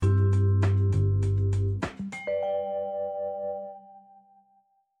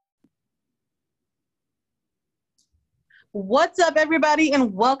What's up, everybody,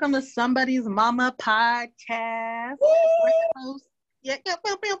 and welcome to Somebody's Mama podcast. We're your hosts. Yeah, yeah,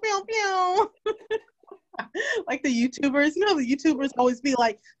 pew, pew, pew, pew. Like the YouTubers, the YouTubers always be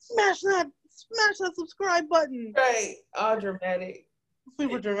like, smash that subscribe button. Right, all dramatic.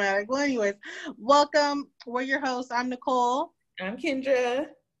 Super dramatic. Well, anyways, welcome. We're your hosts. I'm Nicole. I'm Kendra.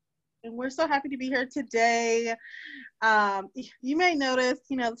 And we're so happy to be here today. You may notice,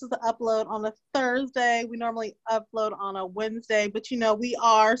 this is an upload on a Thursday. We normally upload on a Wednesday, but we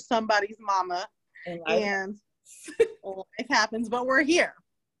are somebody's mama, and life happens, but we're here.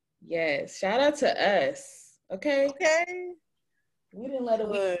 Yes, shout out to us. Okay. Okay. We didn't let a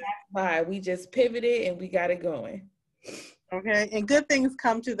week pass by. We just pivoted and we got it going. Okay, and good things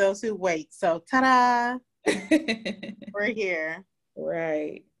come to those who wait. So, ta-da! We're here.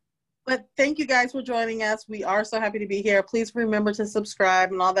 Right. But thank you guys for joining us. We are so happy to be here. Please remember to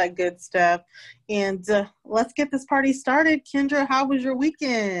subscribe and all that good stuff. And let's get this party started. Kendra, how was your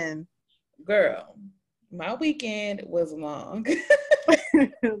weekend? Girl, my weekend was long.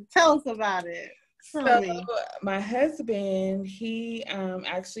 Tell us about it. My husband, he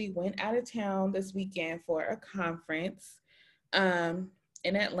actually went out of town this weekend for a conference in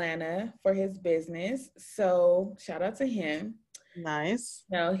Atlanta for his business. So shout out to him. Nice.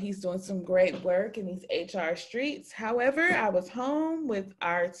 He's doing some great work in these HR streets. However, I was home with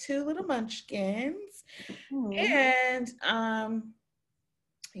our two little munchkins. And, I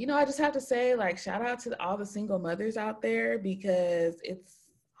just have to say, shout out to all the single mothers out there, because it's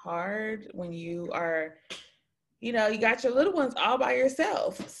hard when you are, you got your little ones all by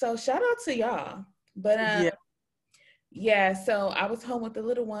yourself. So shout out to y'all. But yeah, so I was home with the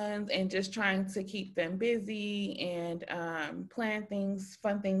little ones and just trying to keep them busy and plan things,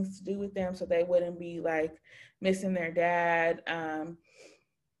 fun things to do with them so they wouldn't be missing their dad.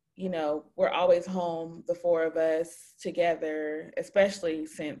 We're always home, the four of us together, especially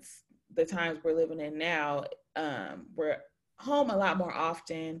since the times we're living in now. We're home a lot more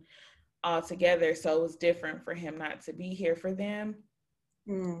often all together. So it was different for him not to be here for them.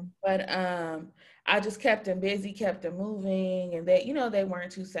 But I just kept them busy, kept them moving, and they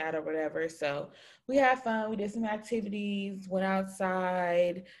weren't too sad or whatever. So we had fun. We did some activities, went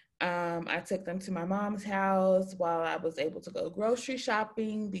outside. I took them to my mom's house while I was able to go grocery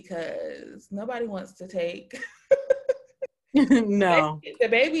shopping, because nobody wants to take. No. The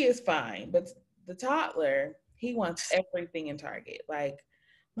baby is fine, but the toddler, he wants everything in Target.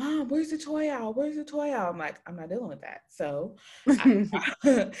 Mom, where's the toy aisle? Where's the toy aisle? I'm like, I'm not dealing with that. So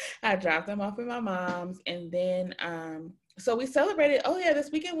I dropped them off at my mom's, and then so we celebrated. Oh yeah, this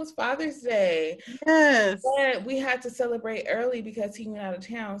weekend was Father's Day. Yes. But we had to celebrate early because he went out of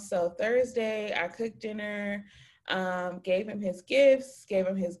town. So Thursday, I cooked dinner, gave him his gifts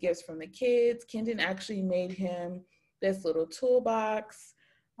from the kids. Kendon actually made him this little toolbox.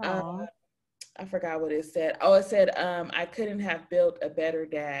 I forgot what it said. Oh, it said, I couldn't have built a better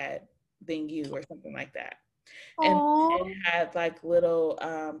dad than you, or something like that. Aww. And it had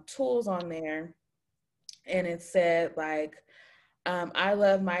little tools on there. And it said I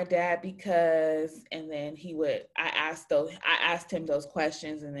love my dad because, and then I asked him those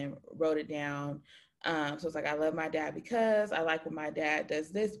questions and then wrote it down. So it's I love my dad because I like when my dad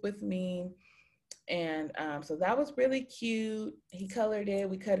does this with me. And so that was really cute. He colored it,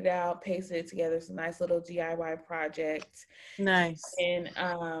 we cut it out, pasted it together. It's a nice little DIY project. Nice. And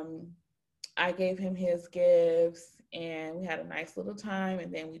I gave him his gifts, and we had a nice little time.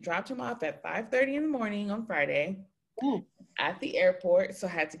 And then we dropped him off at 5:30 in the morning on Friday at the airport. So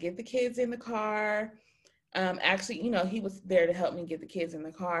I had to get the kids in the car. Actually, he was there to help me get the kids in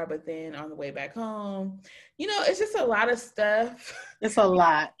the car, but then on the way back home, it's just a lot of stuff. It's a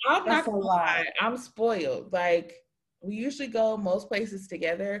lot. I'm not gonna lie, I'm spoiled. We usually go most places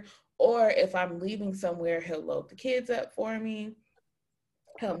together, or if I'm leaving somewhere, he'll load the kids up for me,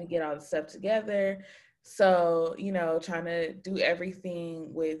 help me get all the stuff together. So, trying to do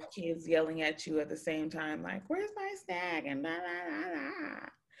everything with kids yelling at you at the same time, where's my snack? And blah,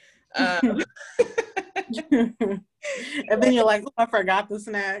 blah, blah, blah. And then you're like, oh, I forgot the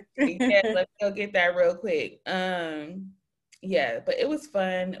snack. Yeah, let's go get that real quick. Yeah, but it was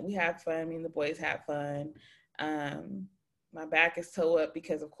fun. We had fun. The boys had fun. My back is toe up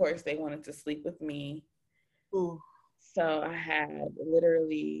because, of course, they wanted to sleep with me. Ooh. So I had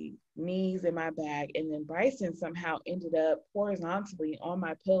literally knees in my back, and then Bryson somehow ended up horizontally on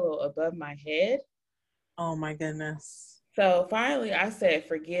my pillow above my head. Oh my goodness. So finally I said,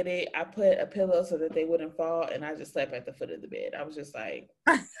 forget it. I put a pillow so that they wouldn't fall, and I just slept at the foot of the bed. I was just like,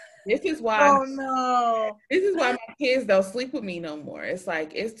 this is why. Oh no. This is why my kids don't sleep with me no more. It's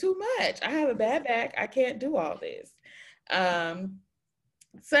it's too much. I have a bad back. I can't do all this.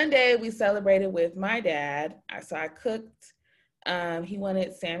 Sunday we celebrated with my dad. So I cooked. He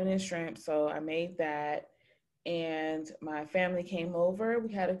wanted salmon and shrimp, so I made that. And my family came over.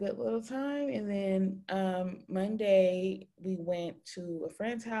 We had a good little time. And then Monday we went to a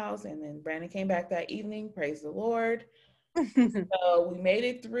friend's house, and then Brandon came back that evening. Praise the Lord. So we made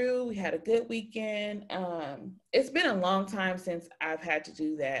it through. We had a good weekend. It's been a long time since I've had to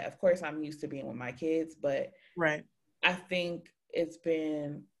do that. Of course, I'm used to being with my kids, but right. I think it's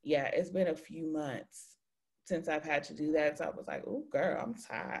been a few months since I've had to do that. So I was like, oh, girl, I'm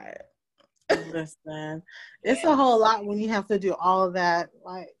tired. Listen, it's a whole lot when you have to do all of that.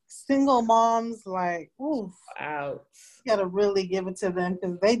 Like single moms, like, oof, out. You gotta really give it to them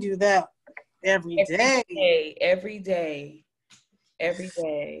because they do that every day. Every day.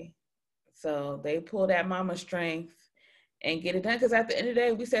 So they pull that mama strength and get it done. Because at the end of the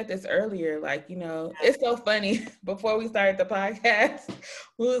day, we said this earlier, like, it's so funny. Before we started the podcast,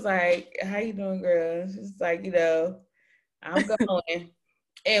 we was like, how you doing, girl? She's like, I'm going.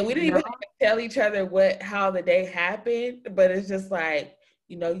 And we didn't even tell each other how the day happened, but it's just like,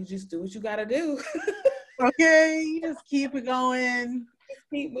 you just do what you gotta do. Okay, you just keep it going. Just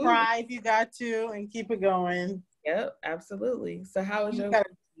keep moving. Cry if you got to, and keep it going. Yep, absolutely. So how was your?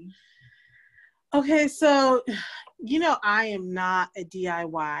 Okay, so I am not a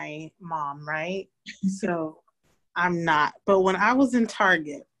DIY mom, right? So I'm not. But when I was in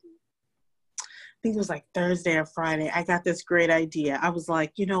Target, I think it was like Thursday or Friday, I got this great idea. I was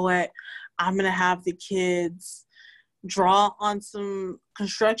like, you know what? I'm going to have the kids draw on some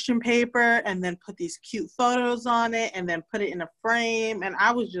construction paper and then put these cute photos on it and then put it in a frame. And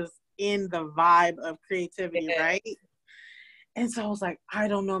I was just in the vibe of creativity, right? And so I was like, I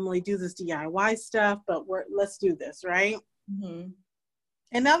don't normally do this DIY stuff, but let's do this, right? Mm-hmm.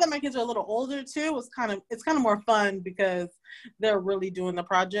 And now that my kids are a little older too, it's kind of more fun because they're really doing the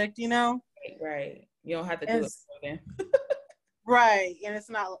project, Right. You don't have to do it for them. Right. And it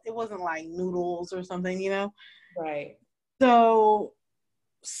wasn't like noodles or something, Right. So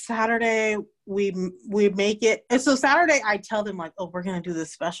Saturday we make it. And so Saturday I tell them like, oh, we're going to do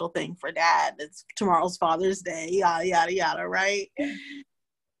this special thing for Dad. It's tomorrow's Father's Day, yada, yada, yada, right?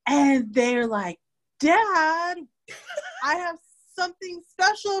 And they're like, Dad, I have something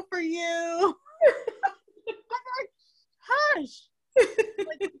special for you. I'm like, hush.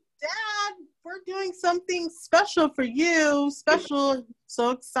 Like, Dad, we're doing something special for you. Special. So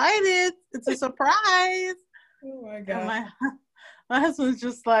excited. It's a surprise. Oh my God. And my husband's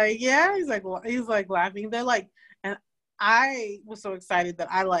just like, yeah. He's like laughing. They're like, and I was so excited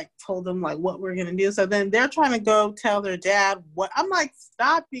that I like told them like what we're gonna do. So then they're trying to go tell their dad what. I'm like,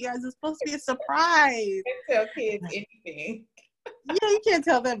 stop, you guys. It's supposed to be a surprise. You can't tell kids anything. Yeah, you can't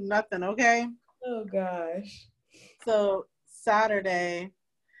tell them nothing, okay? Oh gosh. So Saturday,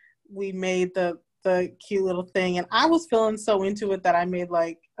 we made the cute little thing, and I was feeling so into it that I made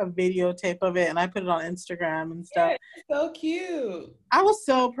like a videotape of it and I put it on Instagram and stuff. Yeah, so cute. I was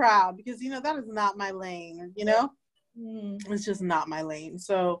so proud because that is not my lane, It's just not my lane.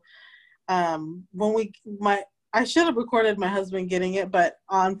 So I should have recorded my husband getting it, but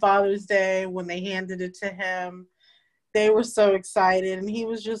on Father's Day when they handed it to him, they were so excited and he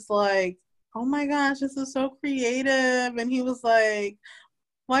was just like, oh my gosh, this is so creative. And he was like,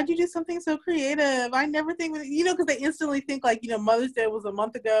 why'd you do something so creative? I never think, because they instantly think like, Mother's Day was a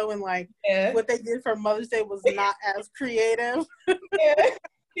month ago and like what they did for Mother's Day was not as creative. Yeah.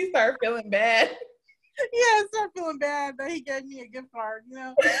 He started feeling bad. Yeah, I started feeling bad that he gave me a gift card,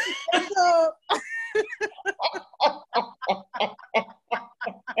 So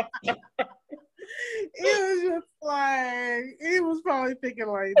it was just like, he was probably thinking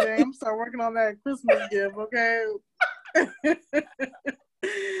like, dang, I'm start working on that Christmas gift, okay?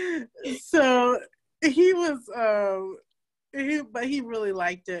 So he was but he really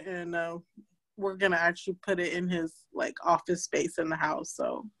liked it, and we're gonna actually put it in his like office space in the house.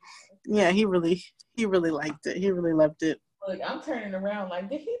 So yeah, he really liked it. He really loved it. Look, I'm turning around like,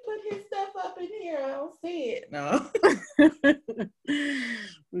 did he put his stuff up in here? I don't see it. No.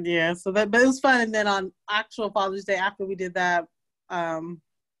 Yeah, but it was fun. And then on actual Father's Day, after we did that,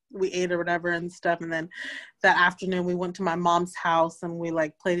 we ate or whatever and stuff. And then that afternoon we went to my mom's house and we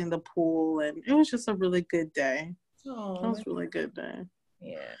like played in the pool, and it was just a really good day. Oh, it was a really good day.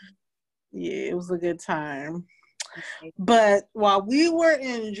 Yeah, it was a good time. But while we were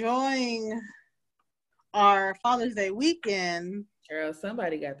enjoying our Father's Day weekend, girl,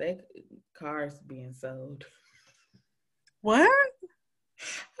 somebody got their cars being sold. What?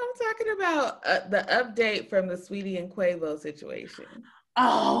 I'm talking about the update from the Sweetie and Quavo situation.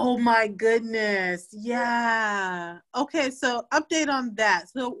 Oh my goodness. Yeah. Okay, so update on that.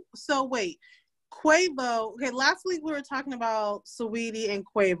 So wait. Quavo, okay, last week we were talking about Saweetie and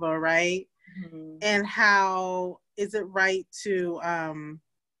Quavo, right? Mm-hmm. And how is it right to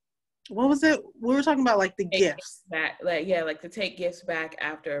what was it? We were talking about like the Take gifts gifts. back, like to take gifts back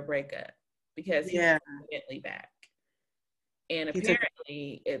after a breakup because he Yeah. took Bentley back. And He took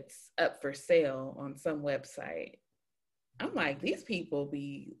apparently it's up for sale on some website. I'm like, these people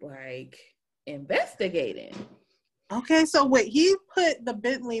be like investigating. Okay, so wait, he put the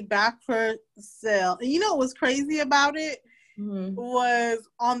Bentley back for sale. And you know what was crazy about it? Mm-hmm. Was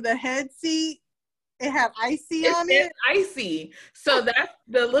on the head seat, it had icy It on says it. icy. So that's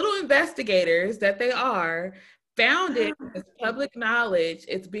the little investigators that they are found it. It's public knowledge.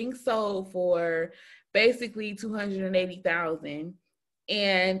 It's being sold for basically 280,000.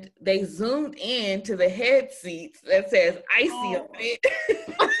 And they zoomed in to the head seats that says icy on it.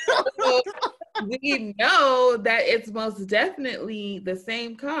 So we know that it's most definitely the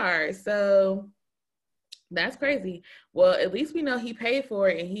same car. So that's crazy. Well, at least we know he paid for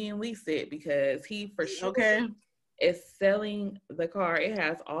it and he didn't lease it because he for sure Okay. is selling the car. It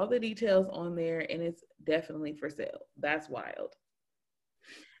has all the details on there and it's definitely for sale. That's wild.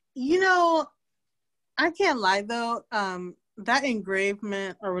 You know, I can't lie though. That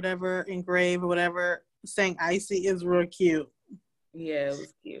engravement or whatever, engrave or whatever, saying icy is real cute. Yeah, it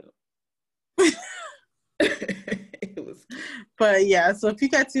was cute. It was cute. But yeah, so if you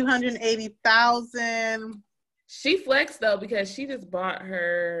got 280,000, She flexed though because she just bought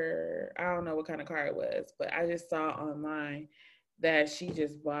her, I don't know what kind of car it was, but I just saw online that she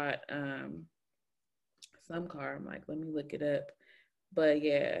just bought some car. I'm like, let me look it up. But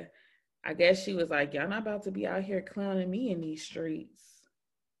yeah, I guess she was like, y'all not about to be out here clowning me in these streets.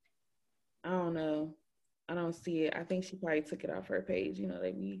 I don't know. I don't see it. I think she probably took it off her page. You know,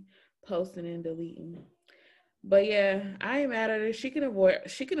 they be posting and deleting. But yeah, I ain't mad at her. She can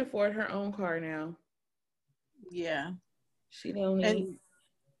afford her own car now. yeah. She don't need. And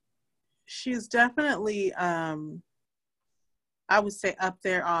she's definitely I would say up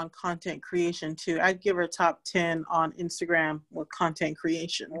there on content creation too. I'd give her top 10 on Instagram with content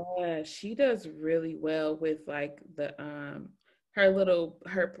creation. Yeah, she does really well with like the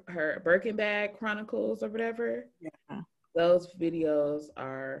her Birkin bag chronicles or whatever. Yeah. Those videos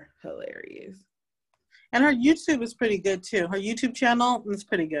are hilarious. And her YouTube is pretty good too. Her YouTube channel is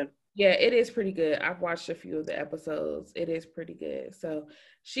pretty good. Yeah, it is pretty good. I've watched a few of the episodes. It is pretty good. So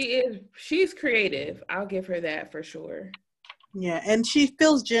she's creative. I'll give her that for sure. Yeah, and she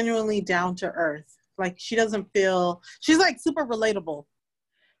feels genuinely down to earth. Like she doesn't feel she's like super relatable.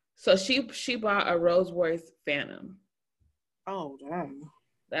 So she bought a Rolls Royce Phantom. Oh damn.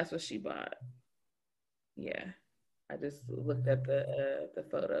 That's what she bought. Yeah. I just looked at the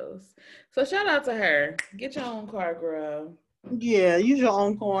photos. So shout out to her. Get your own car, girl. Yeah, use your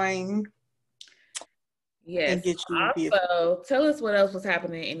own coin and Yes. get you a vehicle. Also, tell us what else was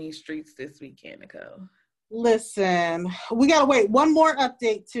happening in these streets this weekend, Nicole. Listen, we gotta wait. One more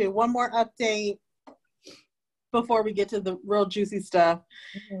update too. One more update before we get to the real juicy stuff.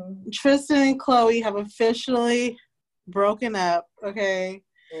 Mm-hmm. Tristan and Khloe have officially broken up. Okay.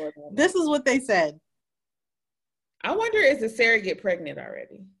 This is what they said. I wonder, is Sarah get pregnant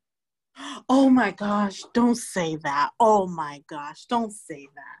already? Oh my gosh, don't say that. Oh my gosh, don't say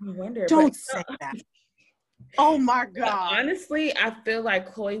that. I wonder. Don't say that. Oh my God. But honestly, I feel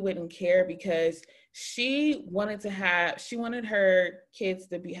like Khloe wouldn't care because she wanted her kids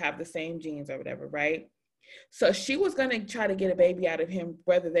to have the same genes or whatever, right? So she was gonna try to get a baby out of him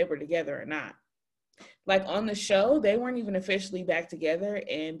whether they were together or not. Like on the show, they weren't even officially back together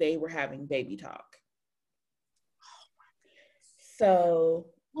and they were having baby talk. So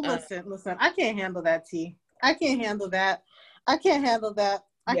well, listen, I can't handle that, T. I can't handle that. I can't handle that.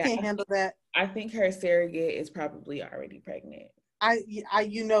 I can't handle that. I think her surrogate is probably already pregnant.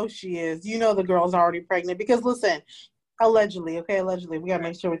 You know she is. You know the girl's already pregnant because listen, allegedly, okay, allegedly, we gotta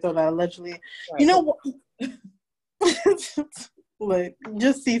make sure we throw that allegedly. Right. You know what? Look,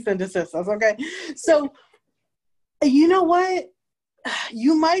 just cease and desist us, okay? So, you know what?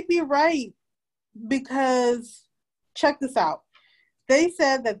 You might be right because check this out. They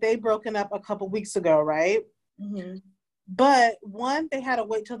said that they broken up a couple weeks ago, right? Mm-hmm. But one, they had to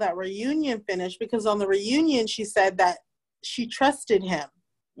wait till that reunion finished because on the reunion, she said that she trusted him.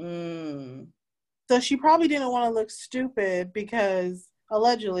 Mm. So she probably didn't want to look stupid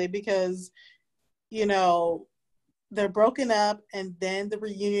allegedly, because, you know, they're broken up and then the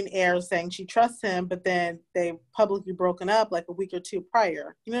reunion airs saying she trusts him, but then they publicly broken up like a week or two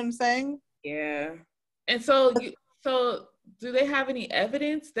prior. You know what I'm saying? Yeah. And so do they have any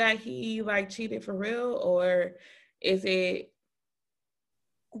evidence that he like cheated for real, or is it?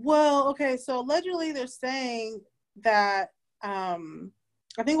 Well, okay, so allegedly they're saying that I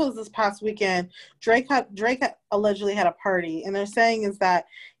think it was this past weekend, Drake allegedly had a party, and they're saying is that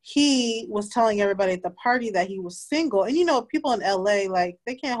he was telling everybody at the party that he was single. And you know, people in LA, like,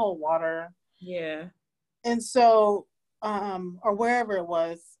 they can't hold water. Yeah. And so or wherever it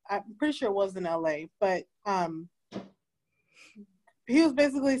was, I'm pretty sure it was in LA, but he was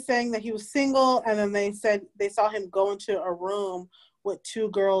basically saying that he was single, and then they said they saw him go into a room with two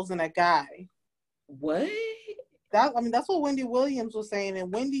girls and a guy. What? That's what Wendy Williams was saying.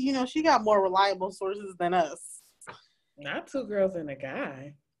 And Wendy, you know, she got more reliable sources than us. Not two girls and a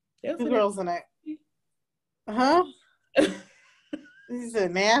guy. Two girls and a huh? These are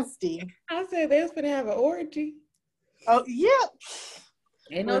nasty. I said they was gonna have an orgy. Oh yeah.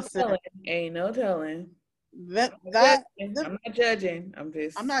 Ain't no telling. Ain't no telling. I'm not judging.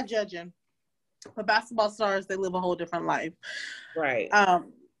 I'm not judging. But basketball stars, they live a whole different life. Right.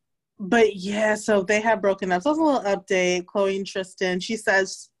 But yeah, so they have broken up. So it's a little update. Chloe and Tristan, she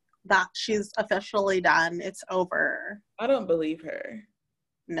says that she's officially done. It's over. I don't believe her.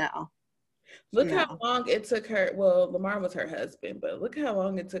 No. Look how long it took her. Well, Lamar was her husband, but look how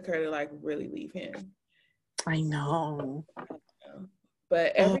long it took her to like really leave him. I know.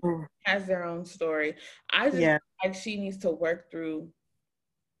 But everyone has their own story. I just feel like she needs to work through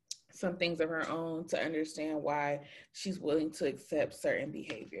some things of her own to understand why she's willing to accept certain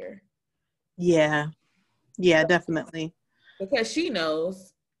behavior. Yeah, definitely. Because she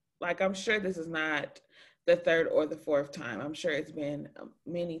knows, like, I'm sure this is not the third or the fourth time. I'm sure it's been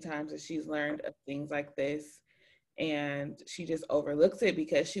many times that she's learned of things like this, and she just overlooks it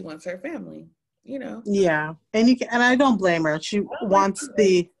because she wants her family, you know? Yeah, and I don't blame her. She wants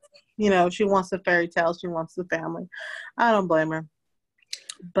the fairy tale. She wants the family. I don't blame her.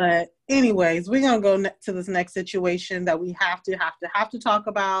 But anyways, we're gonna go to this next situation that we have to talk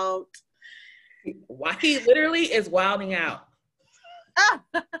about. Why he literally is wilding out.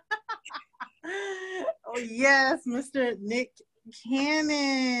 Oh yes, Mr. Nick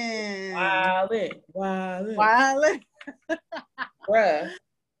Cannon. Wildin'. Bruh.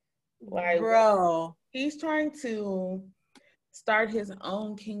 Like, bro. He's trying to start his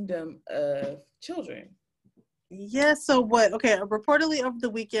own kingdom of children. Yeah, so what? Okay, reportedly over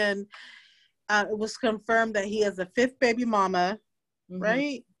the weekend, it was confirmed that he has a fifth baby mama,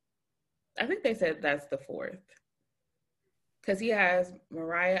 right? I think they said that's the fourth. Because he has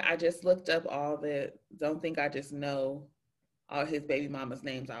Mariah. I just looked up don't think I just know all his baby mama's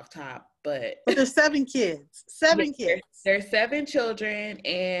names off top, but there's 7 kids. Kids. There's 7 children,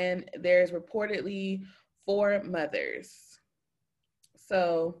 and there's reportedly 4 mothers.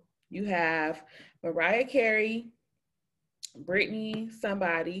 So you have Mariah Carey, Brittany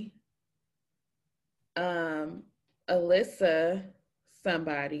somebody, Alyssa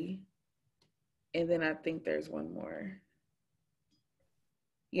somebody, and then I think there's one more.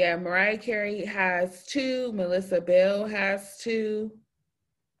 Yeah, Mariah Carey has 2, Melissa Bell has 2,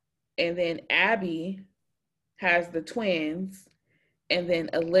 and then Abby has the twins, and then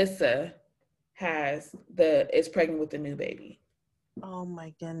Alyssa is pregnant with the new baby. Oh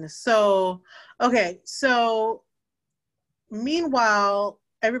my goodness. So, okay, so meanwhile,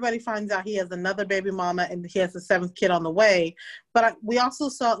 everybody finds out he has another baby mama and he has a 7th kid on the way. But we also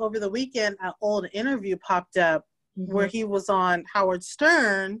saw over the weekend an old interview popped up where he was on Howard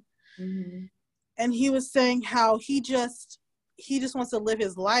Stern, and he was saying how he just wants to live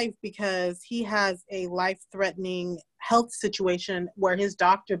his life because he has a life-threatening health situation where his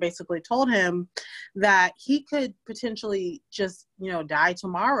doctor basically told him that he could potentially just, die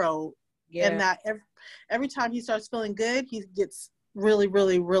tomorrow. Yeah. And that every time he starts feeling good, he gets really,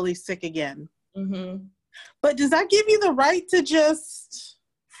 really, really sick again. But does that give you the right to just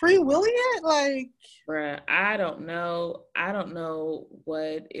free will it? Like, bruh, I don't know. I don't know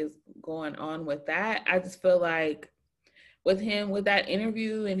what is going on with that. I just feel like with him, with that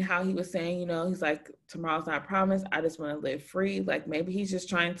interview and how he was saying, he's like, tomorrow's not promised. I just want to live free. Like, maybe he's just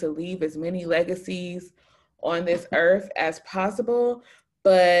trying to leave as many legacies on this earth as possible.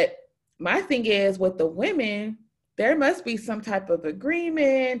 But my thing is, with the women, there must be some type of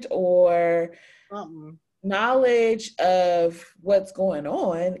agreement or knowledge of what's going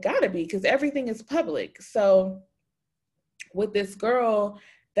on. Gotta be, because everything is public. So with this girl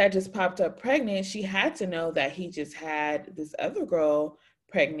that just popped up pregnant, she had to know that he just had this other girl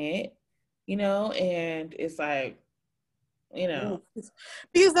pregnant, and it's like,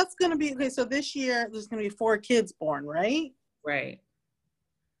 because that's going to be, okay, so this year there's going to be 4 kids born, right? Right.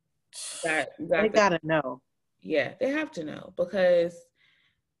 They got to know. Yeah, they have to know because,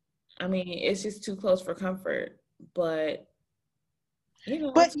 I mean, it's just too close for comfort. But,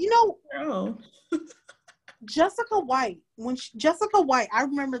 But you know, their own. Jessica White, Jessica White, I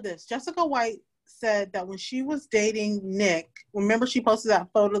remember this. Jessica White said that when she was dating Nick, remember she posted that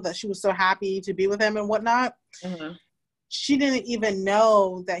photo that she was so happy to be with him and whatnot. Uh-huh. She didn't even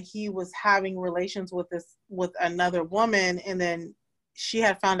know that he was having relations with another woman, and then she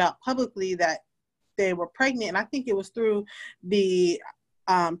had found out publicly that they were pregnant, and I think it was through the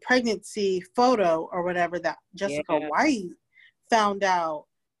pregnancy photo or whatever that Jessica Yeah. White found out.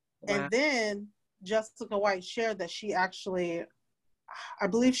 Wow. And then Jessica White shared that she actually, I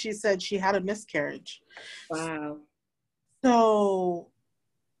believe she said she had a miscarriage. Wow. So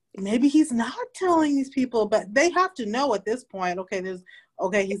maybe he's not telling these people, but they have to know at this point.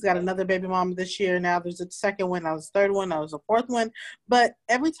 Okay, he's got another baby mama this year. Now there's a second one. Now there's a third one. Now there's a fourth one. But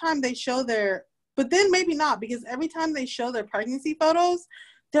every time they show but then maybe not, because every time they show their pregnancy photos,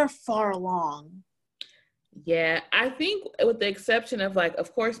 they're far along. Yeah, I think with the exception of, like,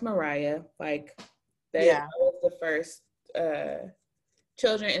 of course, Mariah, like, they was the first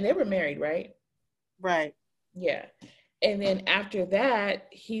children, and they were married, right? Right. Yeah. And then after that,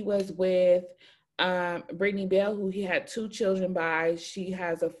 he was with Brittany Bell, who he had 2 children by. She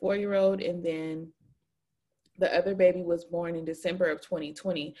has a 4-year-old, and then the other baby was born in December of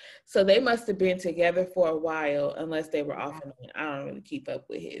 2020. So they must have been together for a while, unless they were off and on. I don't really keep up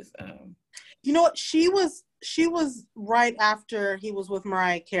with his. You know what? She was right after he was with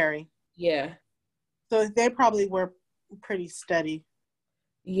Mariah Carey. Yeah. So they probably were pretty steady.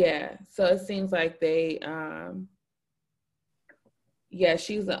 Yeah. So it seems like they,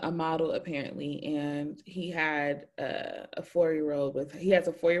 she's a model apparently, and he had a 4-year-old he has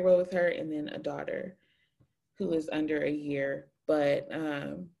a 4-year-old with her, and then a daughter who is under a year. But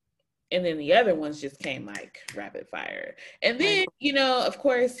and then the other ones just came like rapid fire. And then, of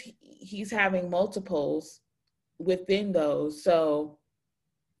course, he's having multiples within those. So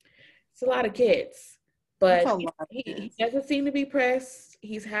it's a lot of kids. But he doesn't seem to be pressed.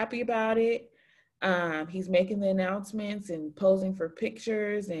 He's happy about it. He's making the announcements and posing for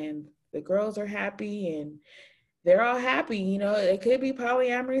pictures, and the girls are happy, and they're all happy. It could be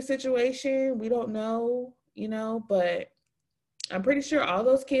polyamorous situation. We don't know, but I'm pretty sure all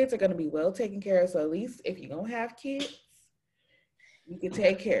those kids are going to be well taken care of. So at least if you're going to have kids, you can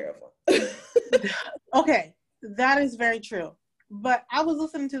take care of them. Okay, that is very true. But I was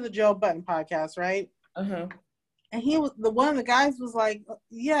listening to the Joe Budden podcast, right? Uh-huh. And one of the guys was like,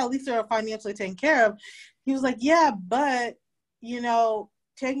 yeah, at least they're financially taken care of. He was like, yeah, but,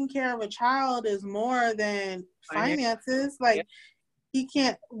 taking care of a child is more than finances. Like, he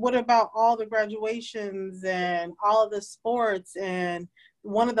can't, what about all the graduations and all of the sports? And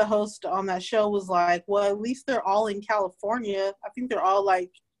one of the hosts on that show was like, well, at least they're all in California. I think they're all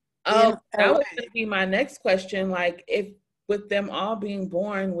like, that was going to be my next question. Like, if with them all being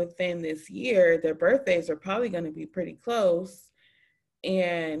born within this year, their birthdays are probably going to be pretty close.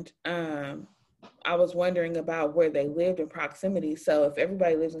 And I was wondering about where they lived in proximity. So if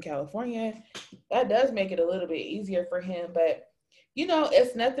everybody lives in California, that does make it a little bit easier for him. But,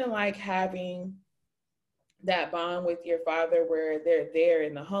 it's nothing like having that bond with your father where they're there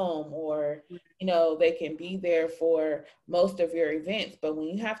in the home, or, they can be there for most of your events. But when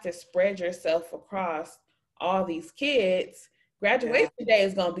you have to spread yourself across all these kids, graduation day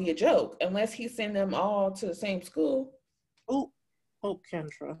is going to be a joke unless he send them all to the same school. Oh,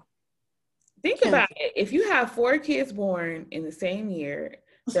 Kendra. Think about it. If you have 4 kids born in the same year,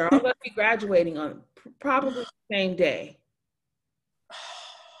 they're all going to be graduating on probably the same day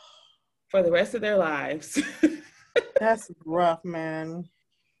for the rest of their lives. That's rough, man.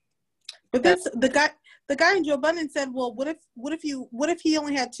 But this, the guy in Joe Budden said, well, what if he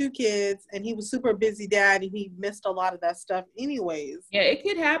only had 2 kids and he was super busy dad and he missed a lot of that stuff anyways? Yeah, it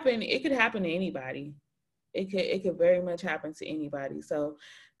could happen. It could happen to anybody. It could very much happen to anybody. So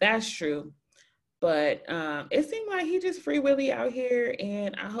that's true. But it seemed like he just free willy out here,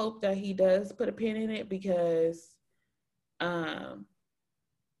 and I hope that he does put a pin in it because,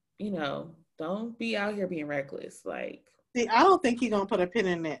 don't be out here being reckless. Like, see, I don't think he's gonna put a pin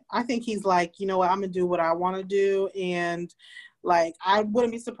in it. I think he's like, you know what, I'm gonna do what I want to do, and like, I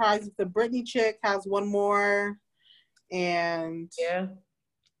wouldn't be surprised if the Britney chick has one more, and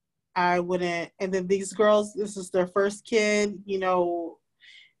I wouldn't. And then these girls, this is their first kid.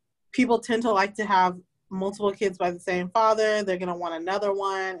 People tend to like to have multiple kids by the same father. They're gonna want another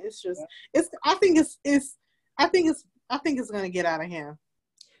one. It's just, I think it's gonna get out of hand.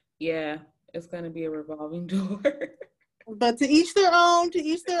 Yeah, it's gonna be a revolving door. But to each their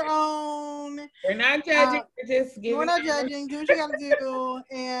own. We're not judging. We're just giving. We're not judging. Do what you gotta do.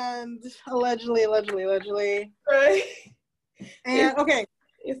 And allegedly. Right. And okay.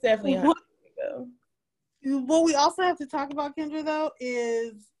 It's definitely a hot topic, though. What we also have to talk about, Kendra, though,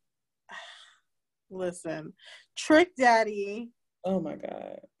 is listen, Trick Daddy. Oh my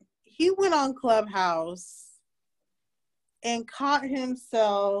God. He went on Clubhouse and caught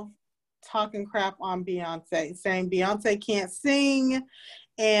himself talking crap on Beyonce, saying Beyonce can't sing,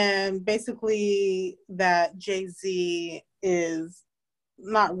 and basically that Jay-Z is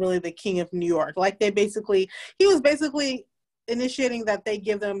not really the king of New York. Like he was basically initiating that they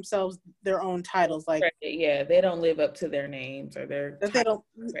give themselves their own titles. Like, yeah, they don't live up to their names or their that they don't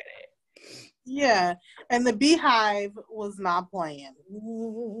credit. Yeah, and the Beehive was not playing.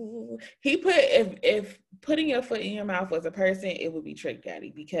 Ooh. He put if putting your foot in your mouth was a person, it would be Trick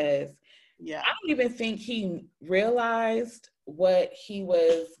Daddy, because I don't even think he realized what he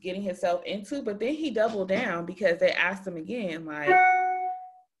was getting himself into. But then he doubled down because they asked him again, like,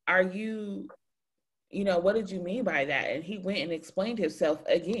 "Are you, what did you mean by that?" And he went and explained himself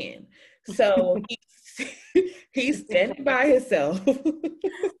again. So he's standing by himself.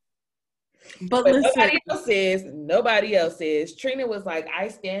 But nobody else is. Trina was like, "I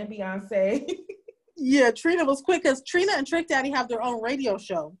stand Beyonce." Yeah, Trina was quick because Trina and Trick Daddy have their own radio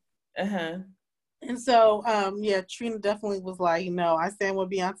show. And so, Trina definitely was like, "No, I stand with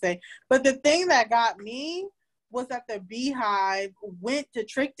Beyonce." But the thing that got me was that the Beehive went to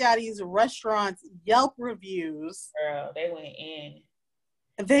Trick Daddy's restaurant's Yelp reviews. Girl, they went in.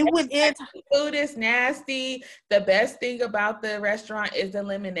 They went in. Food is nasty. The best thing about the restaurant is the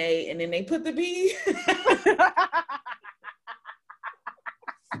lemonade, and then they put the bee.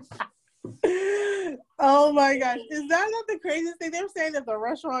 Oh my gosh. Is that not the craziest thing? They were saying that the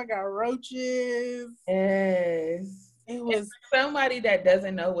restaurant got roaches. Yes. It was somebody that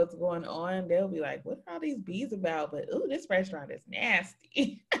doesn't know what's going on. They'll be like, "What are all these bees about?" But ooh, this restaurant is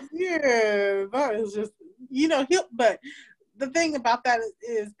nasty. Yeah, that is just, but the thing about that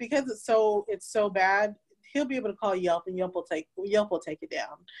is because it's so bad, he'll be able to call Yelp and Yelp will take it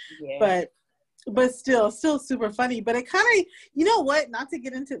down. Yeah. But still super funny. But it kind of, not to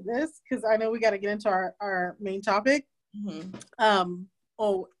get into this, because I know we got to get into our main topic. Mm-hmm.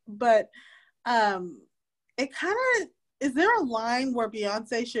 It kind of, is there a line where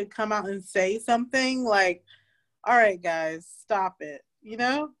Beyonce should come out and say something like, "All right, guys, stop it,"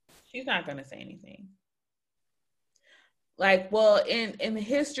 She's not going to say anything. Like, well, in the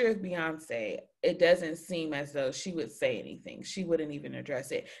history of Beyonce, it doesn't seem as though she would say anything. She wouldn't even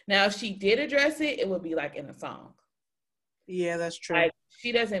address it. Now, if she did address it, it would be like in a song. Yeah, that's true. Like,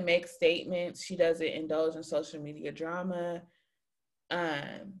 she doesn't make statements. She doesn't indulge in social media drama.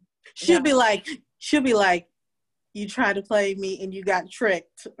 She'll be like, "You tried to play me and you got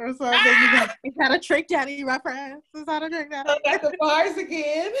tricked," or something. You got a Trick Daddy reference. Is that a Trick Daddy? Oh, got the bars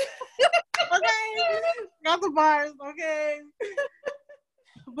again. Okay, got the bars. Okay.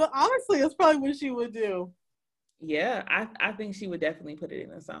 But honestly, it's probably what she would do. Yeah, I think she would definitely put it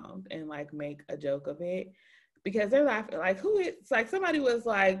in a song and like make a joke of it, because they're laughing. Like, it's like somebody was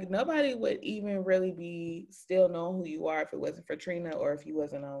like, nobody would even really be still know who you are if it wasn't for Trina or if you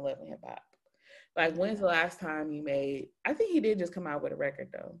wasn't on Love and Hip Hop. Like, when's the last time you made? I think he did just come out with a record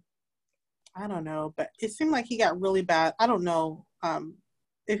though. I don't know, but it seemed like he got really bad. I don't know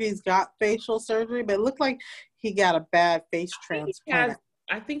if he's got facial surgery, but it looked like he got a bad face transplant.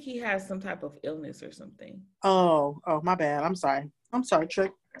 I think he has some type of illness or something. Oh, my bad. I'm sorry,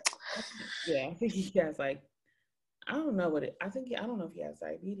 Trick. Yeah, I think he has I don't know what I don't know if he has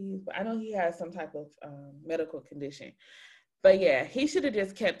diabetes, but I know he has some type of medical condition. But yeah, he should have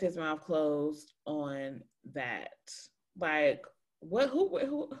just kept his mouth closed on that. Like,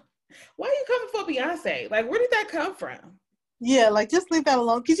 who? Why are you coming for Beyonce? Like, where did that come from? Yeah, like, just leave that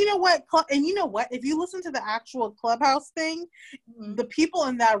alone. Because you know what? And you know what? If you listen to the actual Clubhouse thing, mm-hmm. the people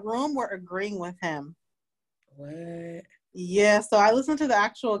in that room were agreeing with him. What? Yeah, so I listened to the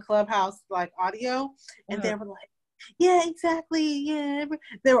actual Clubhouse, audio, and they were like, "Yeah, exactly, yeah."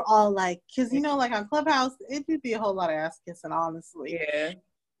 They were all like, because, like on Clubhouse, it would be a whole lot of ass kissing, honestly. Yeah.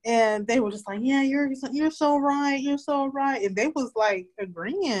 And they were just like, "Yeah, you're so right. You're so right." And they was,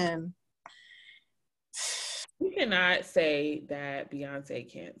 agreeing. You cannot say that Beyonce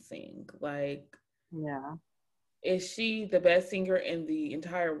can't sing. Yeah. Is she the best singer in the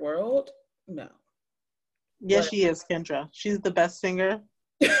entire world? No. Yes, she is, Kendra. She's the best singer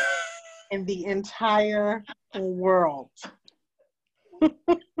in the entire world.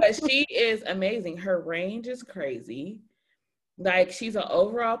 But she is amazing. Her range is crazy. She's an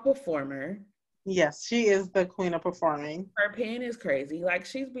overall performer. Yes, she is the queen of performing. Her pen is crazy. Like,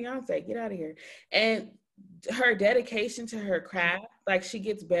 she's Beyonce. Get out of here. And her dedication to her craft, like, she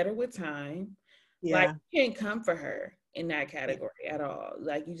gets better with time. Like, Yeah. you can't come for her in that category at all.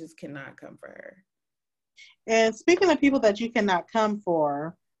 Like, you just cannot come for her. And speaking of people that you cannot come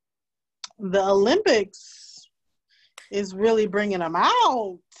for, the Olympics is really bringing them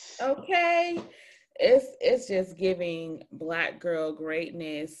out. Okay. It's just giving Black girl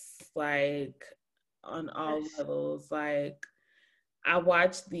greatness, like, on all levels. Like, I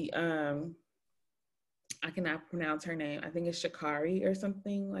watched the I cannot pronounce her name. I think it's Shakari or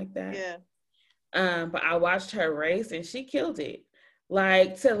something like that. Yeah. But I watched her race and she killed it.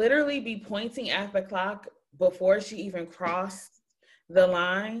 Like, to literally be pointing at the clock before she even crossed the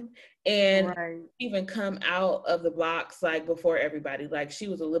line and even come out of the blocks like before everybody. Like, she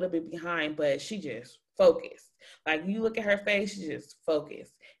was a little bit behind, but she just focused. Like, you look at her face, she just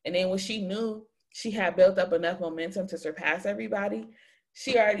focused. And then when she knew she had built up enough momentum to surpass everybody,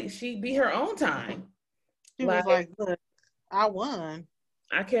 she beat her own time. She was like, look, I won.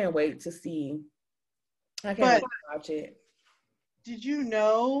 I can't wait to see. I can't wait to watch it. Did you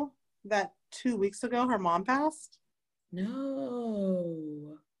know that 2 weeks ago her mom passed?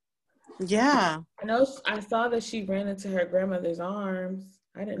 No. Yeah. I know. I saw that she ran into her grandmother's arms.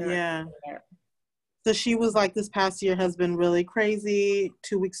 I didn't know. Yeah. So she was like, this past year has been really crazy.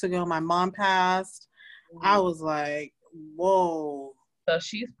 2 weeks ago, my mom passed. Mm-hmm. I was like, whoa. So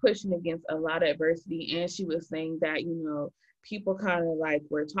she's pushing against a lot of adversity. And she was saying that, you know, people kind of like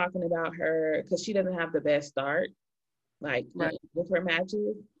were talking about her because she doesn't have the best start, like with her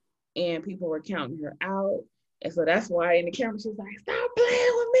matches. And people were counting her out. And so that's why in the camera, she was like, stop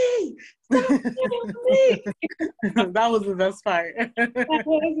playing with me. Stop playing with me. That was the best part. That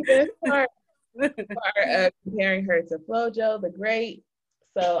was the best part. Comparing her to FloJo, the great.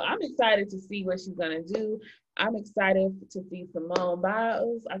 So I'm excited to see what she's going to do. I'm excited to see Simone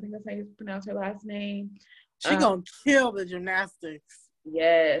Biles. I think that's how you pronounce her last name. She's going to kill the gymnastics.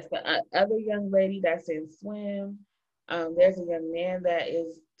 Yes. The other young lady that's in swim. There's a young man that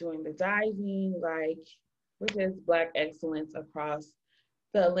is doing the diving, like, which is Black excellence across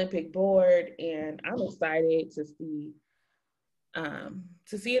the Olympic board. And I'm excited to see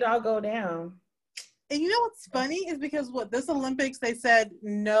it all go down. And you know what's funny is because this Olympics, they said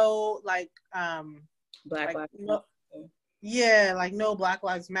no, like, Black Lives Matter. Yeah, like no Black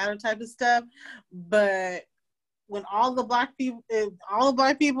Lives Matter type of stuff. But when all the black people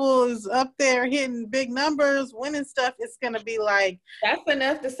is up there hitting big numbers, winning stuff, it's gonna be like, that's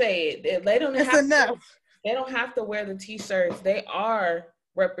enough to say it. They don't have enough. They don't have to wear the t-shirts. They are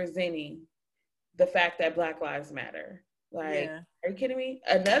representing the fact that Black Lives Matter. Like, Are you kidding me?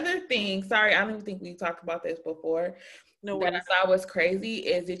 Another thing, sorry, I don't even think we talked about this before. That I thought was crazy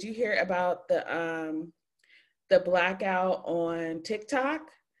is, did you hear about the blackout on TikTok?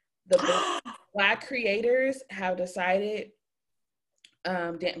 The Black creators have decided,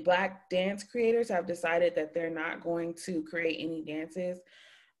 Black dance creators have decided that they're not going to create any dances.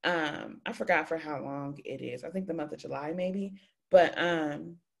 I forgot for how long it is. I think the month of July maybe. But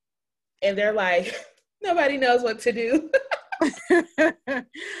and they're like, nobody knows what to do.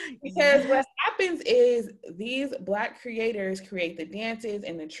 Because what happens is these Black creators create the dances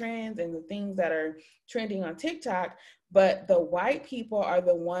and the trends and the things that are trending on TikTok, but the white people are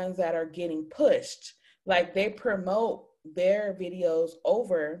the ones that are getting pushed. Like, they promote their videos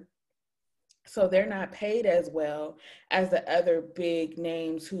over, so they're not paid as well as the other big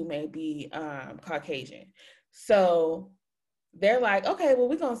names who may be Caucasian. So they're like, okay, well,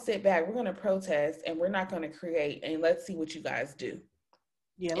 we're going to sit back, we're going to protest, and we're not going to create, and let's see what you guys do.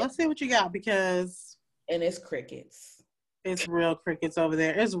 Yeah, let's see what you got, because... And it's crickets. It's real crickets over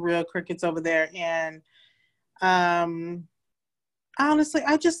there. It's real crickets over there. And honestly,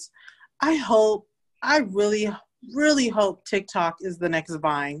 I really, really hope TikTok is the next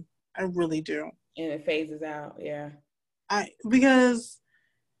Vine. I really do. And it phases out, yeah. Because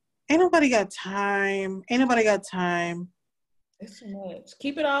ain't nobody got time. It's too much.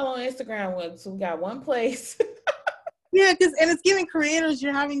 Keep it all on Instagram. So we got one place. Yeah, and it's giving creators,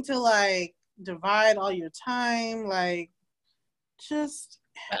 you're having to like divide all your time, like just.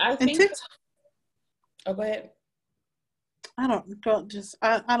 I think. TikTok, oh, go ahead. I don't.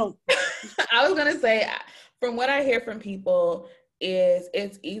 I was gonna say, from what I hear from people, is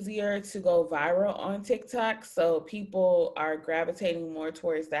it's easier to go viral on TikTok, so people are gravitating more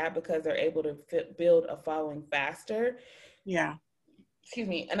towards that because they're able to build a following faster. Yeah. Excuse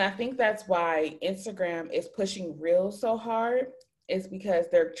me. And I think that's why Instagram is pushing Reels so hard, it's because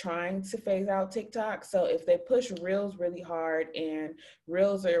they're trying to phase out TikTok. So if they push Reels really hard, and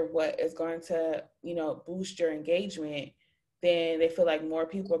Reels are what is going to, boost your engagement, then they feel like more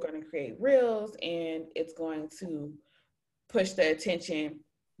people are going to create Reels, and it's going to push the attention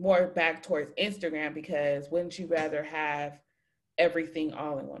more back towards Instagram, because wouldn't you rather have everything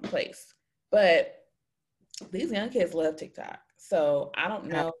all in one place? But these young kids love TikTok. So I don't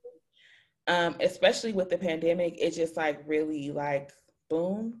know. Especially with the pandemic, it just like really like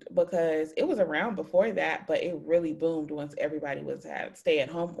boomed, because it was around before that, but it really boomed once everybody was had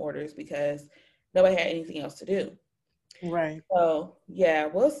stay-at-home orders because nobody had anything else to do. Right. So yeah,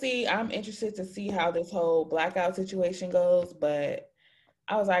 we'll see. I'm interested to see how this whole blackout situation goes, but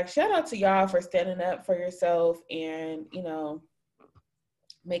I was like, shout out to y'all for standing up for yourself and,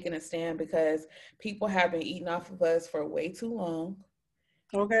 making a stand, because people have been eating off of us for way too long.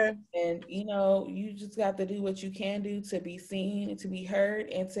 Okay. And, you just got to do what you can do to be seen and to be heard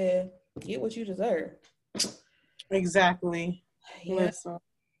and to get what you deserve. Exactly. Yeah. Listen.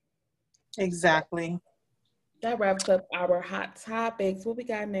 Exactly. That wraps up our hot topics. What we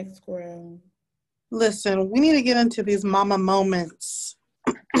got next, girl? Listen, we need to get into these mama moments.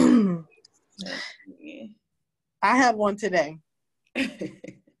 I have one today.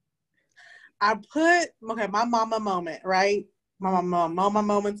 I put, my mama moment, right? Mama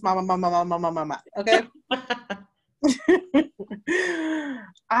moments, mama. Okay.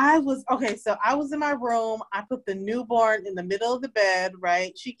 I was in my room. I put the newborn in the middle of the bed,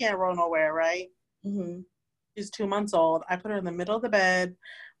 right? She can't roll nowhere, right? Mm-hmm. She's 2 months old. I put her in the middle of the bed.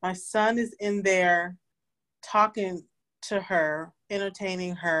 My son is in there talking to her,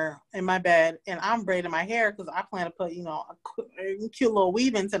 entertaining her in my bed, and I'm braiding my hair because I plan to put, a cute little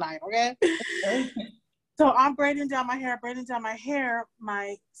weave in tonight, okay? So I'm braiding down my hair.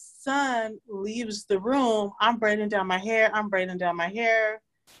 My son leaves the room. I'm braiding down my hair.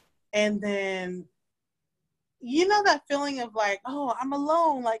 And then, that feeling of like, oh, I'm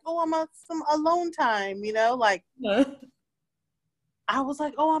alone. Like, oh, some alone time, like, I was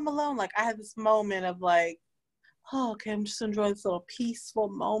like, oh, I'm alone. Like, I had this moment of like, oh, okay, I'm just enjoying this little peaceful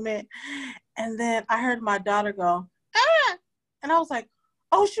moment. And then I heard my daughter go, ah! And I was like,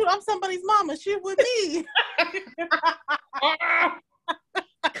 oh, shoot, I'm somebody's mama. Shoot with me.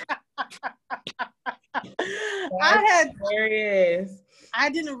 Hilarious. I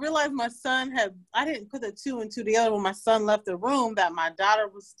didn't realize I didn't put the two and two together when my son left the room, that my daughter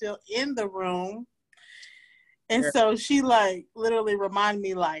was still in the room. And so she like literally reminded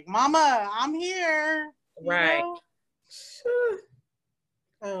me like, Mama, I'm here. Right.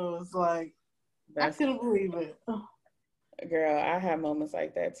 It was like, I couldn't believe it. Girl, I have moments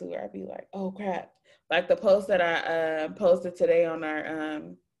like that too, where I'd be like, oh crap. Like the post that I posted today on our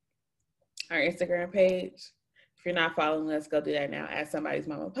Instagram page. If you're not following us, go do that now at Somebody's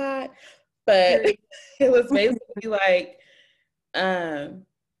Mama Pod. But it was basically like,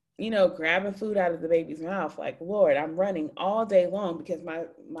 grabbing food out of the baby's mouth. Like, Lord, I'm running all day long because my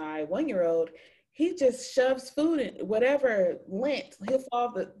 1-year-old, he just shoves food in whatever lint. He'll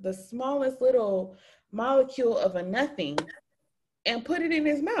fall the smallest little molecule of a nothing and put it in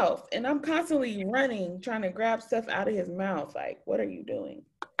his mouth. And I'm constantly running, trying to grab stuff out of his mouth. Like, what are you doing?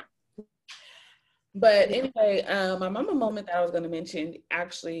 But anyway, my mama moment that I was going to mention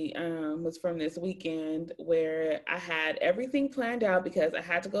actually was from this weekend, where I had everything planned out because I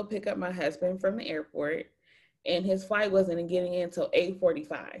had to go pick up my husband from the airport, and his flight wasn't getting in until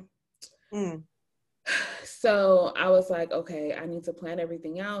 8:45. So I was like, okay, I need to plan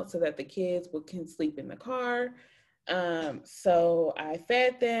everything out so that the kids can sleep in the car. So I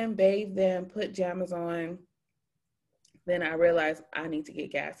fed them, bathed them, put pajamas on. Then I realized I need to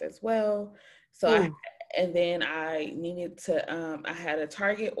get gas as well. So then I needed to, I had a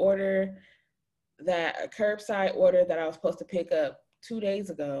Target order, a curbside order that I was supposed to pick up 2 days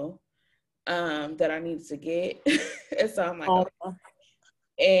ago, that I needed to get. And so I'm like, okay.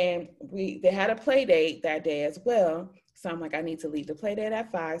 And they had a play date that day as well. So I'm like, I need to leave the play date at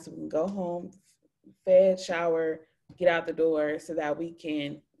 5 so we can go home, fed, shower, get out the door so that we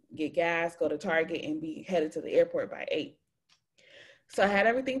can get gas, go to Target, and be headed to the airport by 8. So I had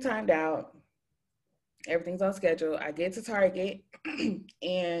everything timed out. Everything's on schedule. I get to Target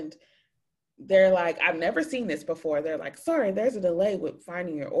and they're like, I've never seen this before. They're like, sorry, there's a delay with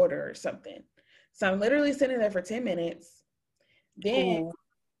finding your order or something. So I'm literally sitting there for 10 minutes. Then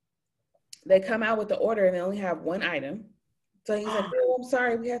they come out with the order and they only have one item. So he's like, oh, I'm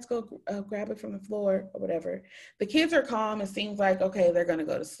sorry, we had to go grab it from the floor or whatever. The kids are calm. It seems like, okay, they're going to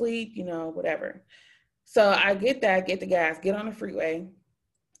go to sleep, whatever. So I get the gas, get on the freeway.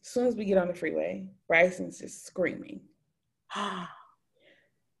 As soon as we get on the freeway, Bryson's just screaming.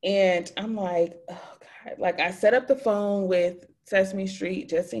 And I'm like, oh God. Like I set up the phone with Sesame Street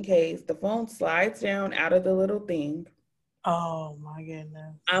just in case. The phone slides down out of the little thing. Oh my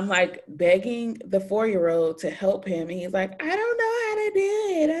goodness. I'm like begging the 4-year-old to help him. And he's like, I don't know how to do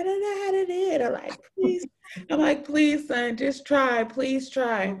it. I don't know how to do it. I'm like, please. I'm like, please, son, just try. Please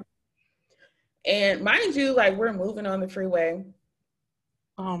try. And mind you, like we're moving on the freeway.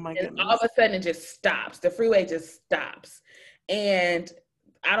 Oh my And goodness. all of a sudden it just stops. The freeway just stops. And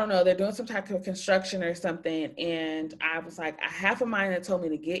I don't know, they're doing some type of construction or something. And I was like, I have a mind that told me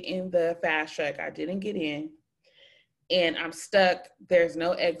to get in the fast track. I didn't get in. And I'm stuck. There's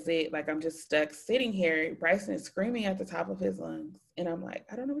no exit. Like I'm just stuck sitting here. Bryson is screaming at the top of his lungs. And I'm like,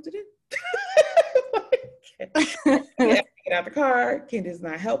 I don't know what to do. Get out the car. Kendra's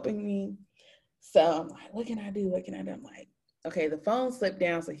not helping me. So I'm like, what can I do? What can I do? I'm like, okay, the phone slipped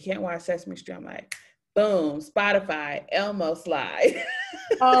down, so you can't watch Sesame Street. I'm like, boom, Spotify, Elmo slide.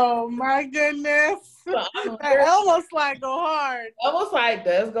 Oh my goodness. So That Elmo slide go hard. Elmo slide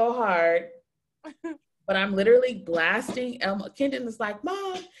does go hard. But I'm literally blasting Elmo. Kendon is like,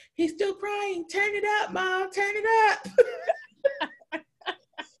 Mom, he's still crying. Turn it up, Mom, turn it up.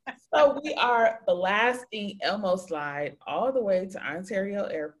 So we are blasting Elmo slide all the way to Ontario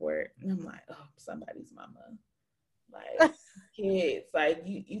Airport. And I'm like, oh, somebody's mama. Like kids, like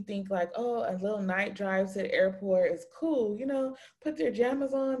you think like, oh, a little night drive to the airport is cool, you know, put their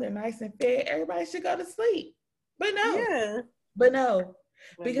pajamas on, they're nice and fit. Everybody should go to sleep. But no. Yeah. But no.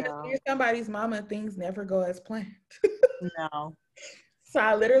 But Because no. you're somebody's mama, things never go as planned. No. So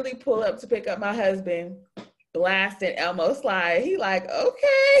I literally pull up to pick up my husband, blasting Elmo slide. He like,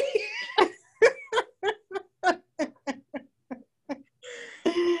 okay.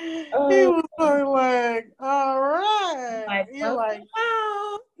 He was like, all right. Like, You're like,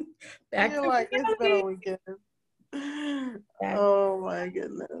 back you're to like, it's been a weekend. Oh my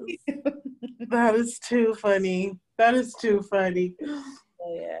goodness. That is too funny. That is too funny. Oh,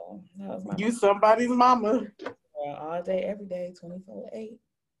 yeah, that was my You somebody's mama. All day, every day,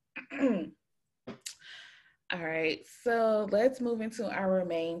 24/8. All right, so let's move into our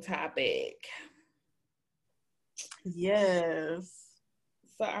main topic. Yes.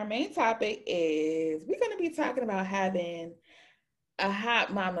 So our main topic is we're going to be talking about having a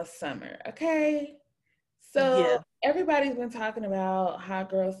hot mama summer, okay? So everybody's been talking about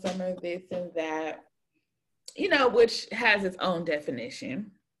hot girl summer, this and that, you know, which has its own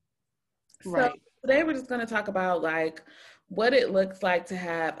definition. Right. So today we're just going to talk about like what it looks like to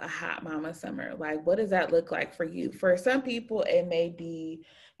have a hot mama summer. Like, what does that look like for you? For some people, it may be,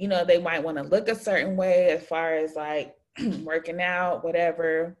 you know, they might want to look a certain way as far as like working out,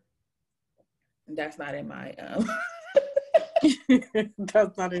 whatever. That's not in my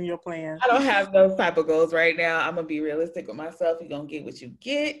That's not in your plan. I don't have those type of goals right now. I'm gonna be realistic with myself. You're gonna get what you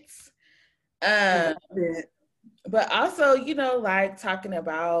get. But also, you know, like talking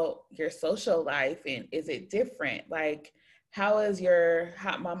about your social life and is it different? Like, how is your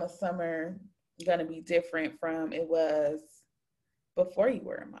hot mama summer gonna be different from it was before you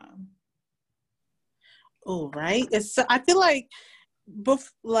were a mom? Oh, right. I feel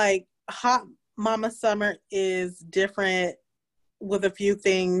like hot mama summer is different with a few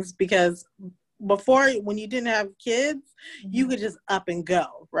things because before, when you didn't have kids, you could just up and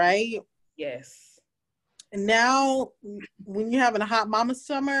go, right? Yes. And now when you're having a hot mama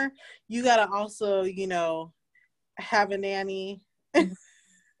summer, you got to also, you know, have a nanny,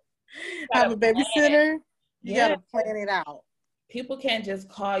 have a babysitter. You got to plan it out. People can't just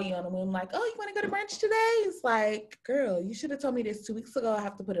call you on a whim like, oh, you want to go to brunch today? It's like, girl, you should have told me this 2 weeks ago. I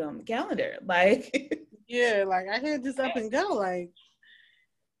have to put it on the calendar. Like, yeah, like I can't just up and go. Like,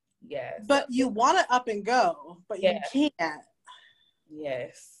 yes. But you want to up and go, but you can't.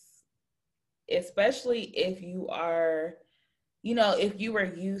 Yes. Especially if you are, you know, if you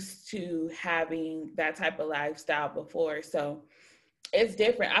were used to having that type of lifestyle before. So it's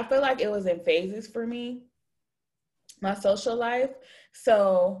different. I feel like it was in phases for me, my social life.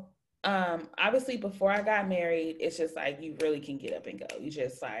 So obviously before I got married, it's just like you really can get up and go. You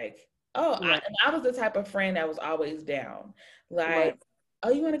just like, oh, right. I was the type of friend that was always down. Like, right.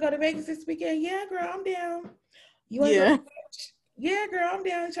 Oh, you want to go to Vegas this weekend? Yeah, girl, I'm down. You want to go to church? Yeah, girl, I'm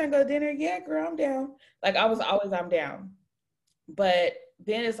down. You trying to go to dinner? Yeah, girl, I'm down. Like I was always, I'm down. But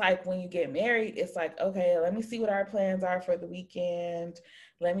then it's like when you get married, it's like, okay, let me see what our plans are for the weekend.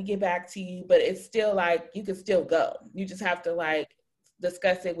 Let me get back to you. But it's still like, you can still go. You just have to like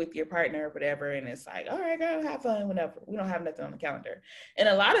discuss it with your partner or whatever. And it's like, all right, girl, have fun, whatever. We don't have nothing on the calendar. And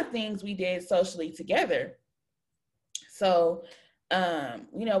a lot of things we did socially together. So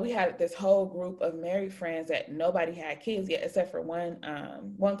we had this whole group of married friends that nobody had kids yet, except for one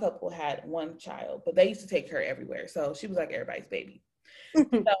couple had one child, but they used to take her everywhere. So she was like everybody's baby.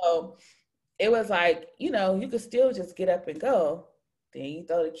 So it was like, you could still just get up and go. Then you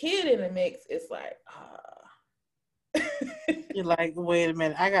throw the kid in the mix, it's like, You're like, wait a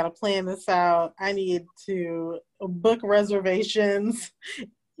minute, I gotta plan this out. I need to book reservations.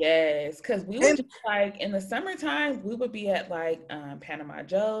 Yes, because we would just like in the summertime, we would be at like Panama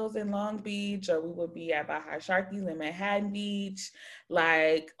Joe's in Long Beach, or we would be at Baja Sharkies in Manhattan Beach.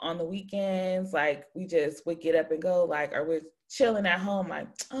 Like on the weekends, like we just would get up and go, like, or we're chilling at home, like,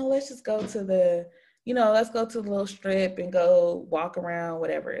 oh, let's just go to let's go to the little strip and go walk around,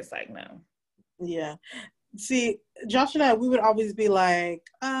 whatever. It's like, no. Yeah. See, Josh and I, we would always be like,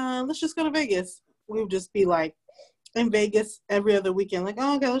 let's just go to Vegas. We would just be like in Vegas every other weekend. Like,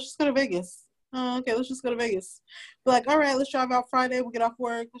 oh, okay, let's just go to Vegas. Oh, okay, let's just go to Vegas. Be like, all right, let's drive out Friday. We'll get off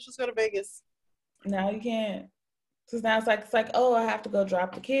work. Let's just go to Vegas. Now you can't. Because now it's like, oh, I have to go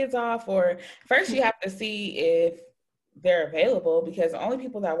drop the kids off. Or first you have to see if they're available, because the only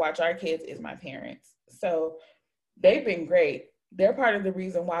people that watch our kids is my parents. So they've been great. They're part of the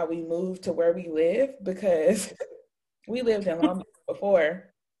reason why we moved to where we live, because we lived in Long Beach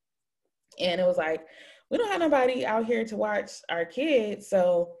before. And it was like, we don't have nobody out here to watch our kids,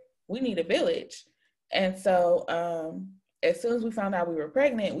 so we need a village. And so as soon as we found out we were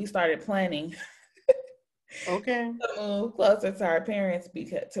pregnant, we started planning okay to move closer to our parents,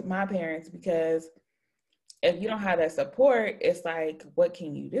 to my parents, because if you don't have that support, it's like, what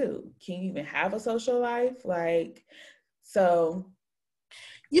can you do? Can you even have a social life? Like, so.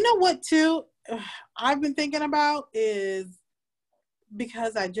 You know what, too, I've been thinking about is,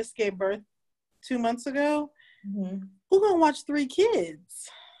 because I just gave birth 2 months ago, who gonna watch 3 kids?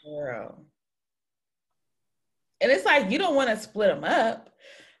 Girl. And it's like, you don't want to split them up,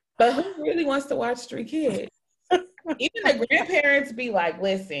 but who really wants to watch 3 kids? Even the grandparents be like,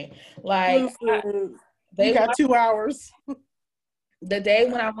 listen, like, they got 2 hours. The day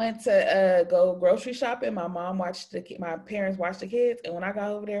when I went to go grocery shopping, my parents watched the kids. And when I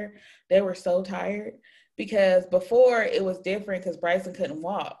got over there, they were so tired, because before it was different because Bryson couldn't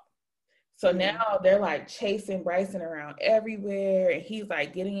walk. So now they're like chasing Bryson around everywhere, and he's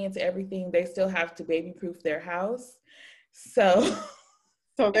like getting into everything. They still have to baby proof their house. So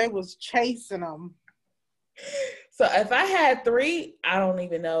they was chasing them. So if I had 3, I don't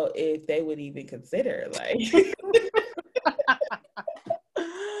even know if they would even consider, like.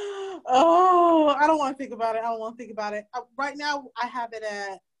 Oh, I don't want to think about it. Right now,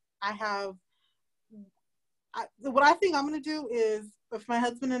 what I think I'm going to do is, if my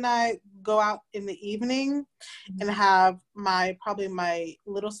husband and I go out in the evening and have probably my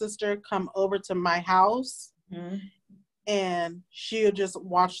little sister come over to my house, and she'll just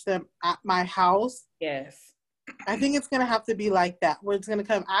watch them at my house. Yes. I think it's going to have to be like that, where it's going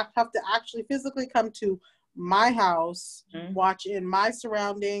to have to actually physically come to my house, watch in my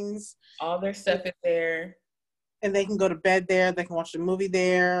surroundings. All their stuff is there. And they can go to bed there. They can watch the movie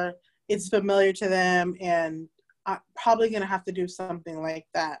there. It's familiar to them. And I'm probably going to have to do something like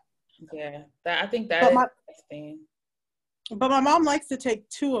that. Yeah. I think that is the best thing. But my mom likes to take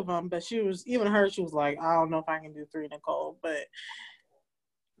 2 of them. But she was like, I don't know if I can do 3, Nicole. But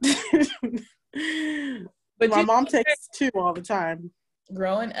my mom takes 2 all the time.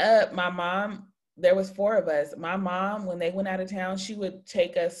 Growing up, there was 4 of us. My mom, when they went out of town, she would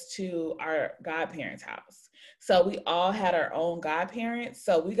take us to our godparents' house. So we all had our own godparents.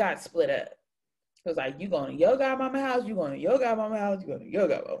 So we got split up. It was like, you going to your godmama house, you going to your godmama house, you going to your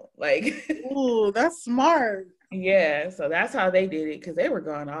godmama. Like, ooh, that's smart. Yeah, so that's how they did it, because they were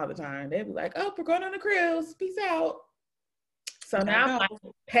gone all the time. They'd be like, oh, we're going on a cruise. Peace out. So now I'm like,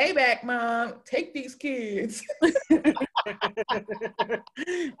 payback, Mom. Take these kids.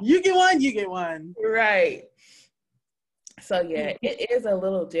 You get one. Right. So yeah, it is a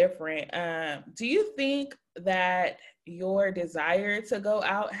little different. Do you think that your desire to go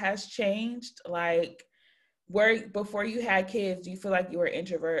out has changed? Like, before you had kids, do you feel like you were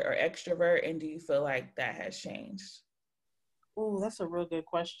introvert or extrovert? And do you feel like that has changed? Oh, that's a real good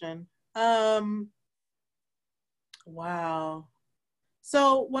question. Wow.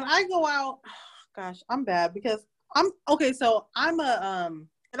 So when I go out, gosh, I'm bad because so I'm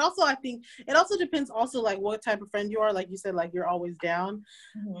and also I think it also depends also like what type of friend you are. Like you said, like you're always down.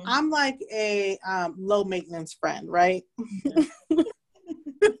 Mm-hmm. I'm like a low maintenance friend, right? Mm-hmm.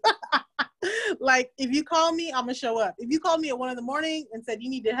 Like if you call me, I'm gonna show up. If you call me at 1 a.m. and said you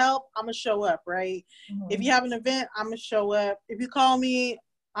need to help, I'm gonna show up, right? Mm-hmm. If you have an event, I'm gonna show up. If you call me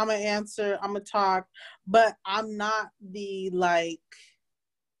I'm gonna answer, I'm gonna talk, but I'm not the like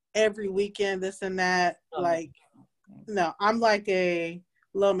every weekend this and that. Oh, no. Like, no, I'm like a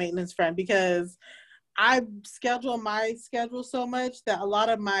low maintenance friend because I schedule my schedule so much that a lot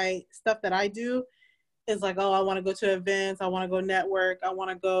of my stuff that I do is like, oh, I want to go to events, I want to go network, I want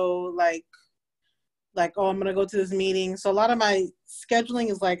to go oh, I'm gonna go to this meeting. So a lot of my scheduling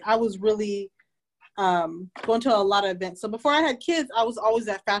is like I was really going to a lot of events. So before I had kids, I was always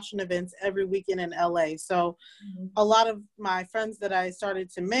at fashion events every weekend in LA. So a lot of my friends that I started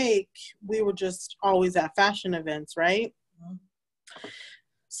to make, we were just always at fashion events, right?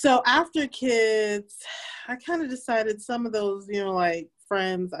 So after kids, I kind of decided some of those, like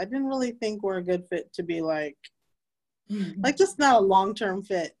friends, I didn't really think were a good fit to be like just not a long-term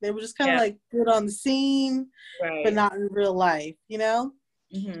fit. They were just kind of like good on the scene, but not in real life,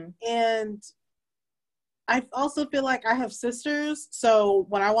 And I also feel like I have sisters, so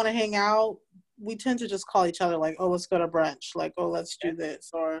when I want to hang out, we tend to just call each other like, oh, let's go to brunch, like, oh, let's do this,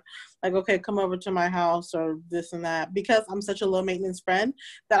 or like, okay, come over to my house, or this and that. Because I'm such a low maintenance friend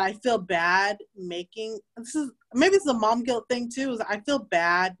that I feel bad making, maybe it's a mom guilt thing too, is I feel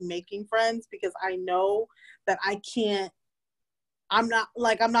bad making friends because I know that I'm not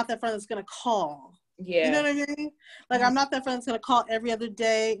that friend that's gonna call. Yeah. You know what I mean? Like, I'm not that friend that's gonna call every other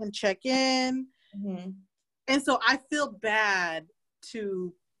day and check in. And so I feel bad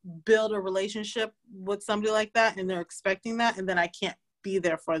to build a relationship with somebody like that, and they're expecting that, and then I can't be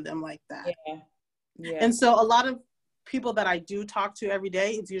there for them like that. Yeah. And so a lot of people that I do talk to every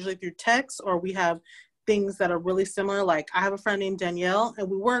day, it's usually through text, or we have things that are really similar. Like, I have a friend named Danielle, and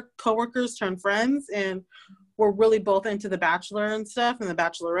we were coworkers turned friends, and we're really both into The Bachelor and stuff, and The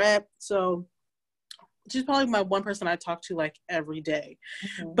Bachelorette. So she's probably my one person I talk to like every day.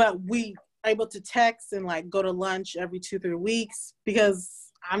 But we able to text and like go to lunch every 2-3 weeks because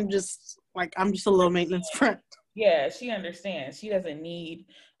I'm just a low maintenance friend. Yeah, she understands. She doesn't need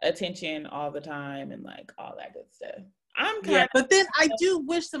attention all the time and like all that good stuff. But then I do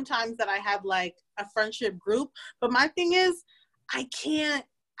wish sometimes that I had like a friendship group. But my thing is, I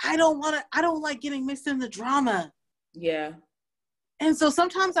don't like getting mixed in the drama. Yeah. And so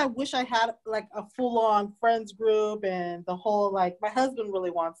sometimes I wish I had like a full-on friends group, and the whole, like, my husband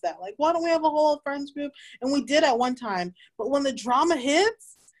really wants that. Like, why don't we have a whole friends group? And we did at one time. But when the drama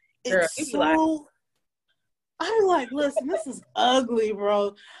hits, it's so... I'm like, listen, this is ugly,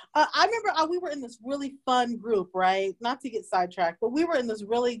 bro. I remember we were in this really fun group, right? Not to get sidetracked, but we were in this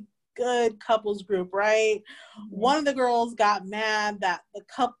really good couples group, right? One of the girls got mad that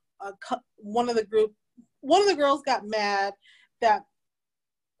one of the girls got mad that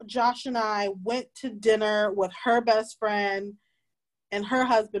Josh and I went to dinner with her best friend and her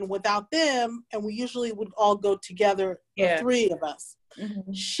husband without them, and we usually would all go together, the three of us.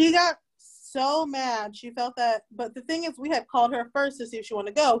 She got so mad. She felt that, but the thing is, we had called her first to see if she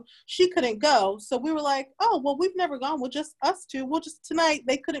wanted to go. She couldn't go, so we were like, oh, well, we've never gone. We'll just us two. We'll just tonight.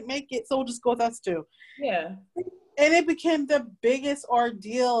 They couldn't make it, so we'll just go with us two. Yeah. And it became the biggest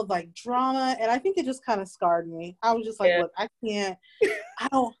ordeal, like drama, and I think it just kind of scarred me. I was just like, look, I can't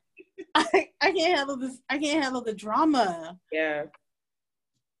handle this. I can't handle the drama. Yeah.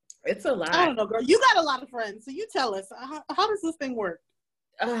 It's a lot. I don't know, girl. You got a lot of friends, so you tell us, how does this thing work?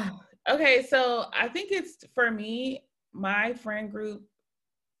 Okay, so I think it's, for me, my friend group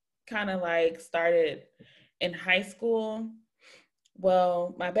kind of like started in high school.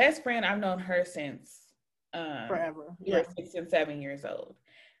 Well, my best friend, I've known her since forever. We were 6 and 7 years old.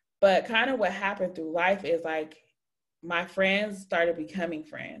 But kind of what happened through life is like my friends started becoming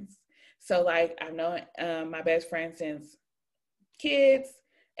friends. So like I've known my best friend since kids,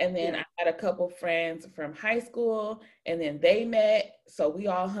 and then I had a couple friends from high school, and then they met. So we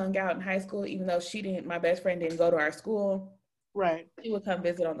all hung out in high school, even though my best friend didn't go to our school. Right. She would come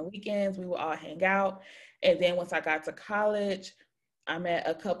visit on the weekends. We would all hang out. And then once I got to college, I met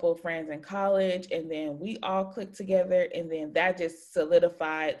a couple of friends in college, and then we all clicked together, and then that just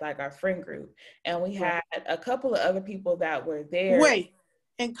solidified like our friend group. And we had a couple of other people that were there. Wait,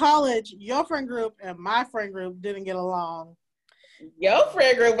 in college, your friend group and my friend group didn't get along. Your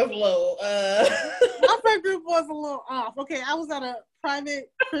friend group was a little my friend group was a little off. Okay, I was at a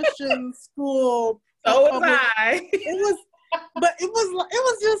private Christian school. So was I. It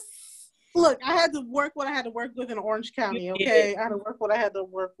was just, look, I had to work what I had to work with in Orange County, okay? I had to work what I had to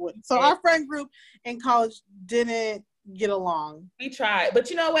work with. So our friend group in college didn't get along. We tried.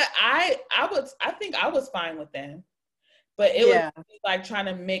 But you know what? I think I was fine with them. But it was like trying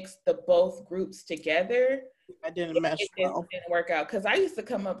to mix the both groups together. I didn't mesh well. It didn't work out, because I used to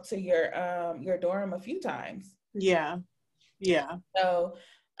come up to your dorm a few times. Yeah. So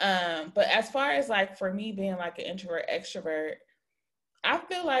But as far as like for me being like an introvert extrovert, I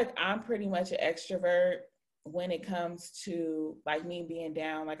feel like I'm pretty much an extrovert when it comes to like me being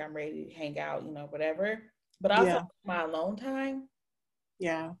down, like I'm ready to hang out, you know, whatever. But also Yeah. my alone time.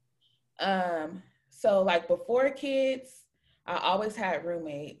 Yeah. So like before kids, I always had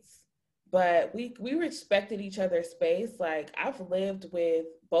roommates, but we respected each other's space. Like I've lived with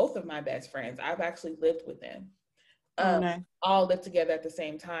both of my best friends. I've actually lived with them. Oh, Um, nice. all lived together at the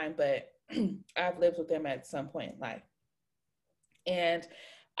same time, but I've lived with them at some point in life. And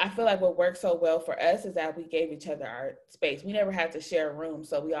I feel like what worked so well for us is that we gave each other our space. We never had to share a room,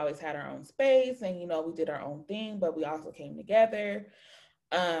 so we always had our own space, and you know, we did our own thing, but we also came together.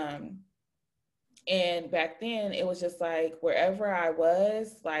 Um, and back then, it was just like wherever I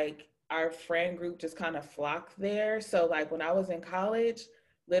was, like our friend group just kind of flocked there. So, like when I was in college,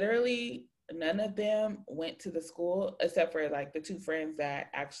 literally none of them went to the school except for like the two friends that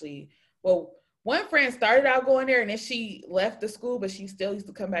actually, well, one friend started out going there and then she left the school, but she still used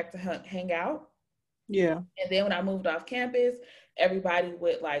to come back to hang out. Yeah. And then when I moved off campus, everybody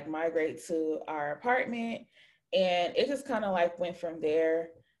would like migrate to our apartment. And it just kind of like went from there.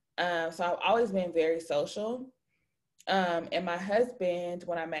 So I've always been very social. And my husband,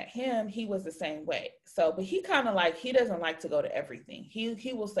 when I met him, he was the same way. So, but he kind of like, he doesn't like to go to everything.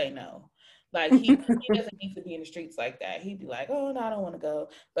 He will say no. Like he doesn't need to be in the streets like that. He'd be like, oh no, I don't want to go.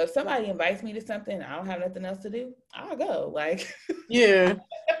 But if somebody invites me to something and I don't have nothing else to do, I'll go. Like Yeah.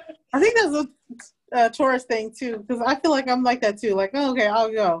 I think that's a tourist thing too, because I feel like I'm like that too. Like, oh, okay,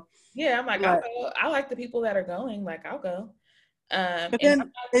 I'll go. yeah, I'm like, I'll But go. I like the people that are going, like I'll go. but And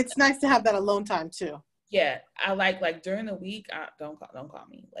then it's nice to have that alone time too. yeah, I like during the week, don't call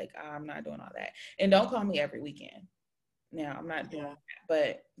me. Like I'm not doing all that. And don't call me every weekend. Now I'm not doing Yeah. that.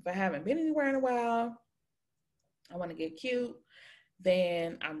 But if I haven't been anywhere in a while, I want to get cute,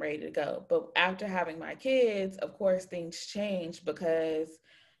 then I'm ready to go. But after having my kids, of course things change because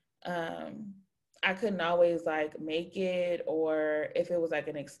um I couldn't always like make it, or if it was like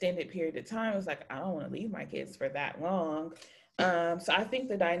an extended period of time, it was like I don't want to leave my kids for that long. So I think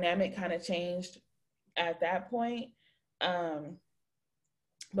the dynamic kind of changed at that point. Um,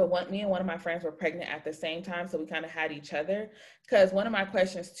 me and one of my friends were pregnant at the same time, so we kind of had each other. Because one of my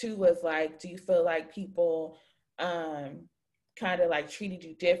questions too was like, do you feel like people kind of like treated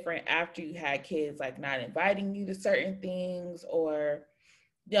you different after you had kids, like not inviting you to certain things, or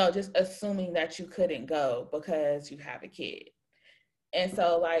you know, just assuming that you couldn't go because you have a kid? And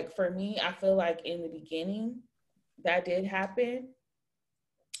so, like for me, I feel like in the beginning that did happen.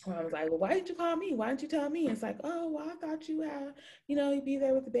 I was like, well, why did you call me? Why didn't you tell me? It's like, oh, well, I thought you had, you know, you'd be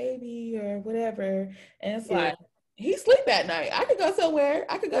there with the baby or whatever. And it's Yeah. like, he sleep at night. I could go somewhere.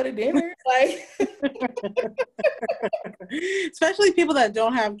 I could go to dinner. Like, Especially people that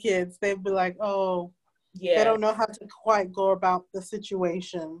don't have kids, they'd be like, oh, they yeah, don't know how to quite go about the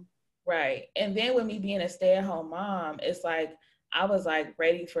situation. right. And then with me being a stay-at-home mom, it's like I was like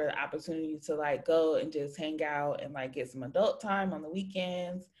ready for the opportunity to like go and just hang out and like get some adult time on the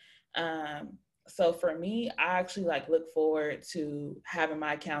weekends. Um, so for me, I actually like look forward to having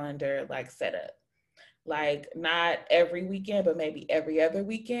my calendar like set up. Like not every weekend, but maybe every other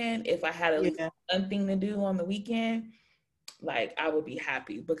weekend. If I had at least Yeah. one thing to do on the weekend, like I would be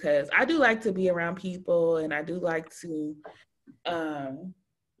happy because I do like to be around people and I do like to um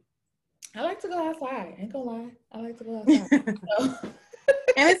I like to go outside. I ain't gonna lie. I like to go outside. So,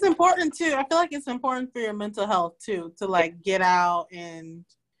 And it's important too. I feel like it's important for your mental health too, to like get out and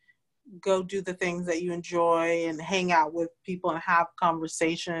go do the things that you enjoy and hang out with people and have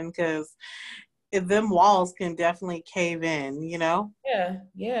conversation, because if them walls can definitely cave in, you know?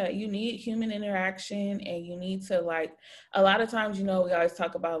 yeah, you need human interaction and you need to like a lot of times, you know, we always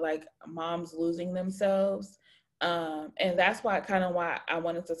talk about like moms losing themselves. And that's why I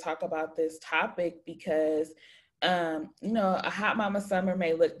wanted to talk about this topic because you know, a hot mama summer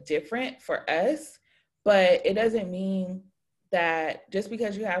may look different for us, but it doesn't mean that just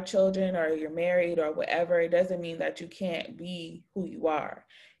because you have children or you're married or whatever, it doesn't mean that you can't be who you are.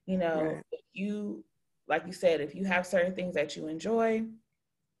 You know, Right. if you like you said, if you have certain things that you enjoy,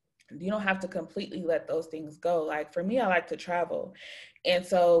 you don't have to completely let those things go. Like for me, I like to travel. And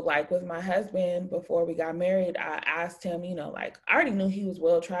so like with my husband, before we got married, I asked him, you know, like I already knew he was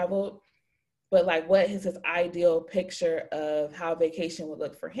well traveled, but like what is his ideal picture of how vacation would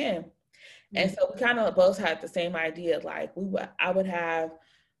look for him? And so we kind of both had the same idea. Like I would have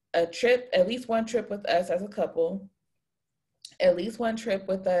a trip, at least one trip with us as a couple, at least one trip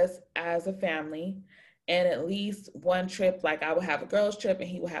with us as a family, and at least one trip, like I would have a girls trip and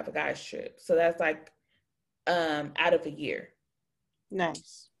he would have a guys trip. So that's like out of a year.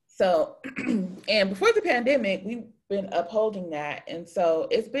 Nice. So, and before the pandemic, we've been upholding that. And so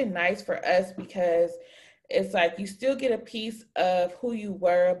it's been nice for us because it's like you still get a piece of who you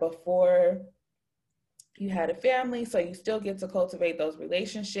were before you had a family. So you still get to cultivate those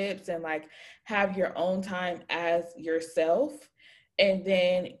relationships and like have your own time as yourself. And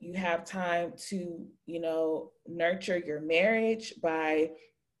then you have time to, you know, nurture your marriage by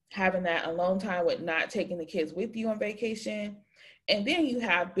having that alone time with not taking the kids with you on vacation. And then you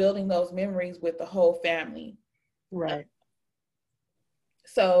have building those memories with the whole family. Right.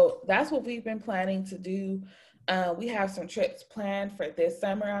 So that's what we've been planning to do. We have some trips planned for this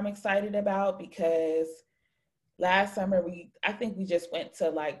summer I'm excited about because last summer I think we just went to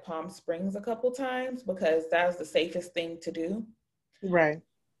like Palm Springs a couple times because that was the safest thing to do. Right.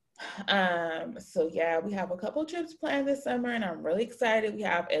 So yeah, we have a couple trips planned this summer and I'm really excited. We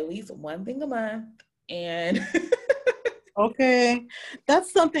have at least one thing a month and okay.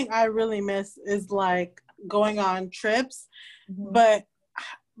 That's something I really miss is like going on trips. mm-hmm. But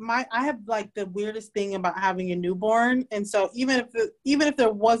I have like the weirdest thing about having a newborn. And so even if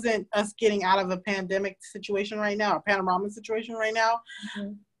there wasn't us getting out of a pandemic situation right now, a panorama situation right now,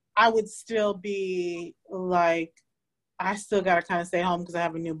 mm-hmm. I would still be like, I still got to kind of stay home because I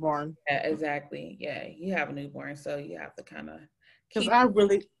have a newborn. Yeah, exactly. Yeah, you have a newborn, so you have to kind of. Because I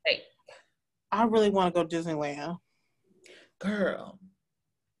really want to go to Disneyland. Girl,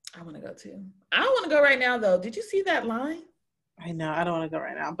 I want to go too. I don't want to go right now though. Did you see that line? I know I don't want to go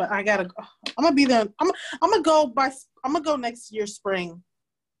right now, but I gotta go. I'm gonna be there. I'm gonna go next year spring.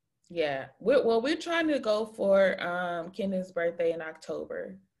 Yeah, we're trying to go for Kendon's birthday in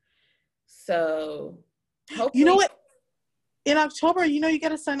October. So hopefully, you know what? In October, you got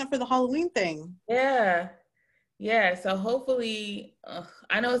to sign up for the Halloween thing. Yeah. So hopefully,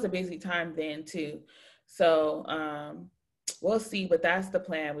 I know it's a busy time then too. So we'll see, but that's the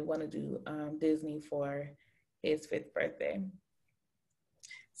plan. We want to do Disney for his 5th birthday.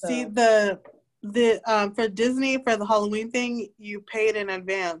 So. See for Disney for the Halloween thing, you paid in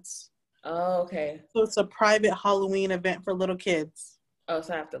advance. Oh, okay. So it's a private Halloween event for little kids. Oh,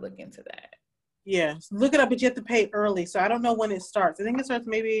 so I have to look into that. Yeah, look it up, but you have to pay early. So I don't know when it starts. I think it starts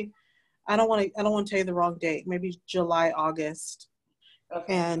maybe. I don't want to tell you the wrong date. Maybe July, August.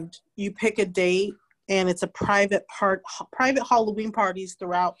 Okay. And you pick a date, and it's a private Halloween parties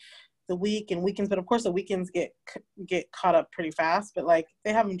throughout the week and weekends. But of course, the weekends get caught up pretty fast. But like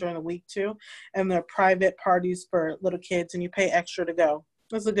they have them during the week too, and they're private parties for little kids, and you pay extra to go.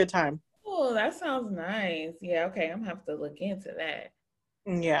 It's a good time. Oh, that sounds nice. Yeah. Okay, I'm gonna have to look into that.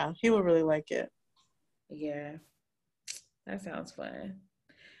 Yeah, he would really like it. Yeah, that sounds fun.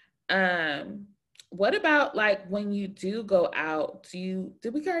 What about like when you do go out?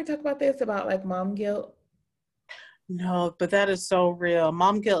 Did we already talk about this about like mom guilt? No, but that is so real.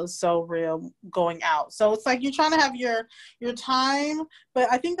 Mom guilt is so real going out. So it's like you're trying to have your time,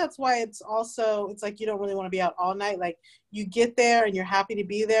 but I think that's why it's like you don't really want to be out all night. Like you get there and you're happy to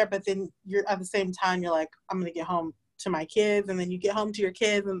be there, but then you're at the same time you're like, I'm gonna get home to my kids, and then you get home to your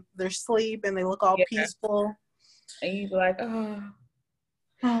kids and they're asleep and they look all peaceful. And you be like, oh.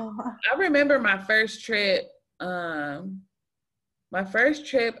 I remember my first trip after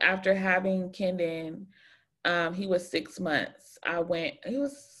having Kendon, he was 6 months. He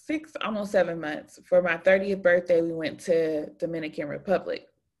was 6, almost 7 months. For my 30th birthday, we went to Dominican Republic.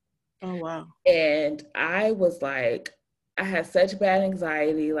 Oh, wow. And I was like, I had such bad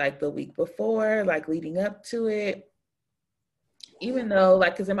anxiety like the week before, like leading up to it. Even though,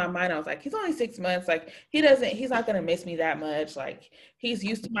 like, because in my mind, I was like, he's only 6 months. Like, he's not going to miss me that much. Like, he's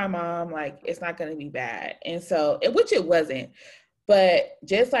used to my mom. Like, it's not going to be bad. And so, which it wasn't. But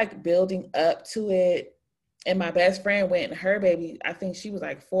just, like, building up to it. And my best friend went, and her baby, I think she was,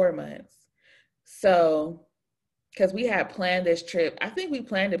 like, 4 months. So, because we had planned this trip. I think we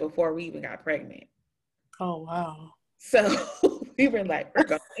planned it before we even got pregnant. Oh, wow. So, we were like, we're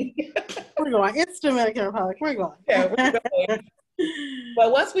going. We're going. It's Dominican Republic. We're going. Yeah, we're going.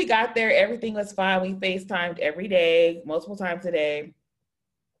 But once we got there, everything was fine. We FaceTimed every day, multiple times a day,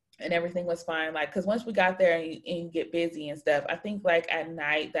 and everything was fine. Like, because once we got there and you get busy and stuff, I think like at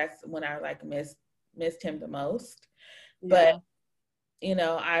night, that's when I like missed him the most. Yeah.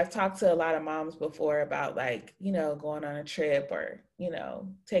 But, I've talked to a lot of moms before about like, going on a trip or,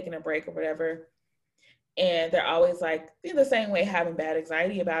 taking a break or whatever. And they're always like, the same way, having bad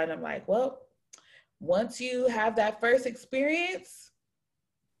anxiety about it. I'm like, well, once you have that first experience,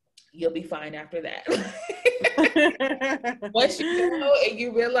 you'll be fine after that. Once you go and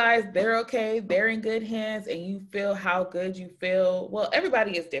you realize they're okay, they're in good hands, and you feel how good you feel. Well,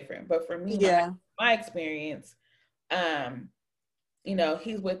 everybody is different, but for me, my experience,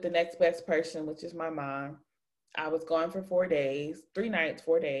 he's with the next best person, which is my mom. I was gone for 4 days, 3 nights,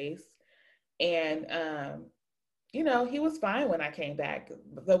 4 days. And, he was fine when I came back.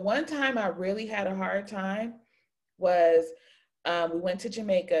 The one time I really had a hard time was we went to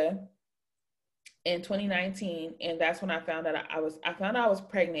Jamaica in 2019, and that's when I found out I was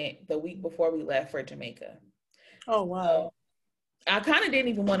pregnant the week before we left for Jamaica. Oh wow. So I kind of didn't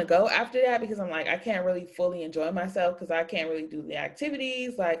even want to go after that because I'm like, I can't really fully enjoy myself because I can't really do the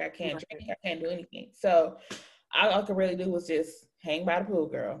activities. Like I can't drink, I can't do anything. So all I could really do was just hang by the pool,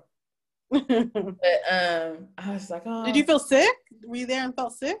 girl. But I was like, oh. Did you feel sick? Were you there and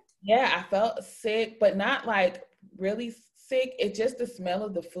felt sick? Yeah, I felt sick, but not like really sick. It's just the smell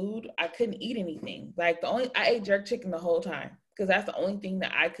of the food. I couldn't eat anything. Like I ate jerk chicken the whole time because that's the only thing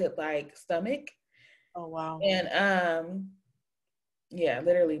that I could like stomach. Oh wow. And yeah,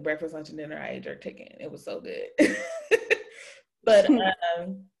 literally breakfast, lunch, and dinner, I ate jerk chicken. It was so good. But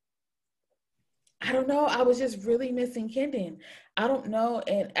I don't know. I was just really missing Kendon. I don't know.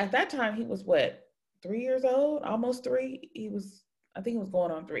 And at that time, he was what, 3 years old? Almost 3. I think he was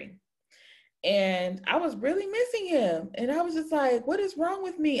going on 3. And I was really missing him. And I was just like, what is wrong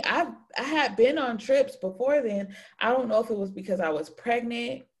with me? I had been on trips before then. I don't know if it was because I was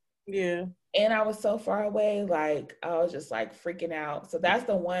pregnant. Yeah. And I was so far away. Like, I was just like freaking out. So that's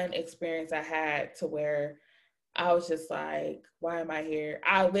the one experience I had to where I was just like, why am I here?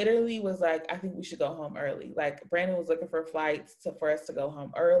 I literally was like, I think we should go home early. Like, Brandon was looking for flights for us to go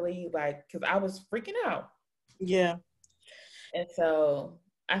home early, like, because I was freaking out. Yeah. And so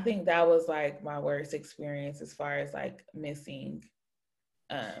I think that was like my worst experience as far as like missing,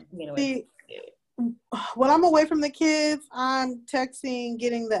 See, when I'm away from the kids, I'm texting,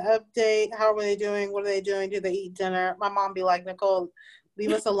 getting the update. How are they doing? What are they doing? Do they eat dinner? My mom be like, Nicole,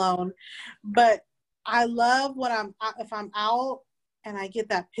 leave us alone. But I love when if I'm out and I get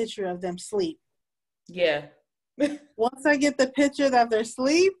that picture of them sleep. Yeah. Once I get the picture that they're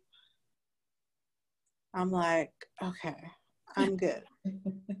asleep, I'm like, okay, I'm good.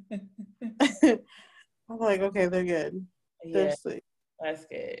 I'm like, okay, they're good. They're asleep. That's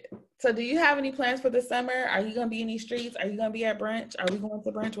good. So do you have any plans for the summer? Are you going to be in these streets? Are you going to be at brunch? Are we going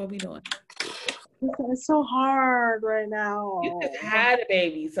to brunch? What are we doing? It's so hard right now. You just had a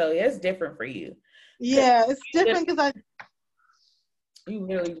baby, so it's different for you. Yeah, it's different because you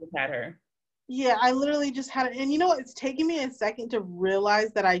literally just had her. Yeah, I literally just had it. And you know what? It's taking me a second to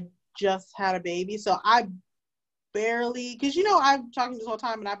realize that I just had a baby. So I barely, because I'm talking this whole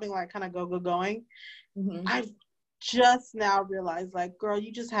time and I've been like kind of going. Mm-hmm. I've just now realized, like, girl,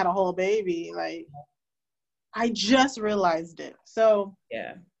 you just had a whole baby. Like, I just realized it. So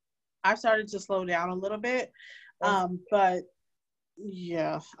yeah, I've started to slow down a little bit. But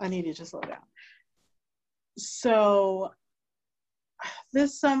yeah, I needed to slow down. So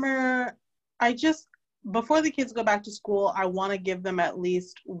this summer, before the kids go back to school, I want to give them at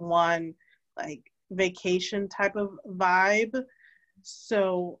least one like vacation type of vibe.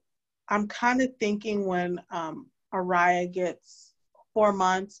 So I'm kind of thinking when Araya gets 4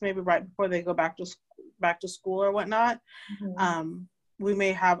 months, maybe right before they go back to school or whatnot, we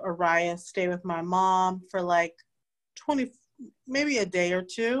may have Araya stay with my mom for like 20, maybe a day or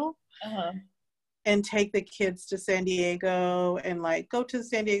two. And take the kids to San Diego and like go to the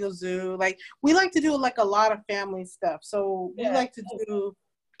San Diego Zoo. Like we like to do like a lot of family stuff. So we like to do,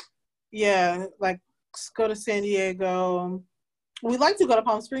 like go to San Diego. We like to go to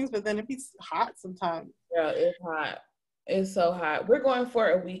Palm Springs, but then it gets hot sometimes. Yeah, it's hot. It's so hot. We're going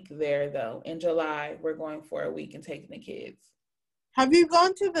for a week there though. In July, we're going for a week and taking the kids. Have you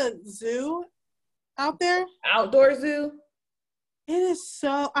gone to the zoo out there? Outdoor zoo? It is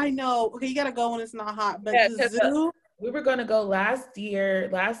so, I know. Okay, you gotta go when it's not hot, but the zoo. We were gonna go last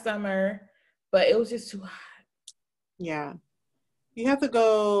summer, but it was just too hot. Yeah. You have to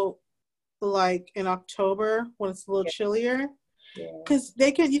go like in October when it's a little chillier. Yeah. Because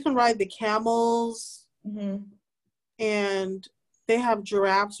you can ride the camels, and they have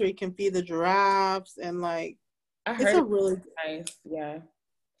giraffes where you can feed the giraffes, and like it's a really nice. Yeah.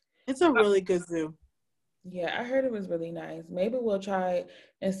 It's a really good zoo. Yeah, I heard it was really nice. Maybe we'll try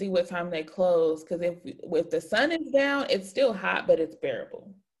and see what time they close. Because if the sun is down, it's still hot, but it's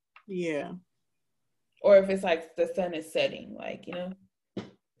bearable. Yeah. Or if it's like the sun is setting, like,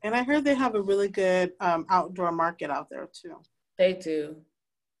 And I heard they have a really good outdoor market out there too. They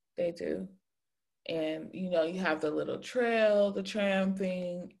do. And, you have the little trail, the tram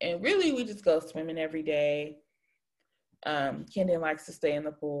thing. And really, we just go swimming every day. Kendon likes to stay in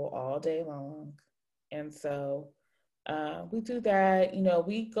the pool all day long. And so we do that.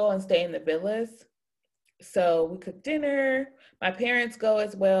 We go and stay in the villas. So we cook dinner. My parents go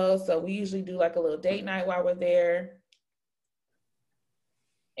as well. So we usually do like a little date night while we're there.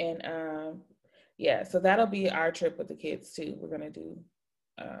 And yeah, so that'll be our trip with the kids too. We're gonna do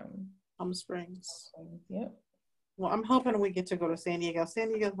Palm Springs. Yep. Well, I'm hoping we get to go to San Diego. San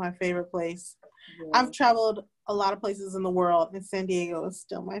Diego is my favorite place. Yeah. I've traveled a lot of places in the world, and San Diego is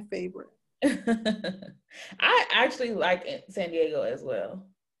still my favorite. I actually like San Diego as well.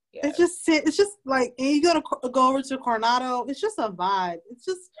 Yeah. It's just like, and you go over to Coronado. It's just a vibe. It's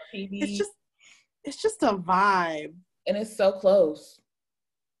just a vibe. And it's so close.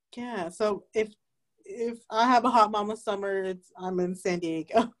 Yeah. So if I have a hot mama summer, I'm in San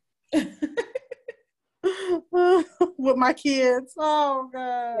Diego. With my kids. Oh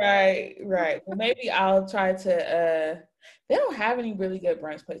god. Right. Well, maybe I'll try to they don't have any really good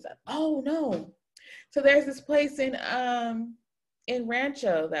brunch places. Oh no. So there's this place in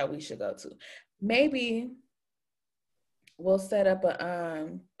Rancho that we should go to. Maybe we'll set up a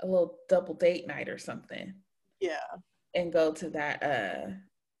little double date night or something. Yeah. And go to that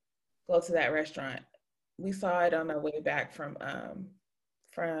restaurant. We saw it on our way back from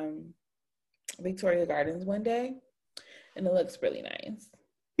Victoria Gardens one day, and it looks really nice.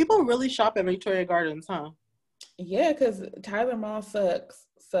 People really shop at Victoria Gardens, huh? Yeah, because Tyler Mall sucks,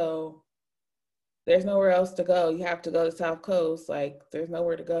 so there's nowhere else to go. You have to go to South Coast. Like, there's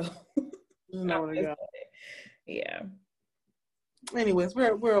nowhere to go. There's nowhere to go. Yeah. Anyways,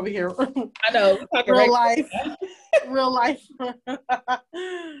 we're over here. I know. Real life. Real life.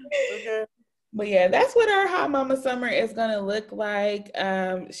 Okay. But yeah, that's what our hot mama summer is gonna look like.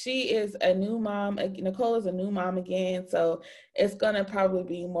 She is a new mom. Nicole is a new mom again, so it's gonna probably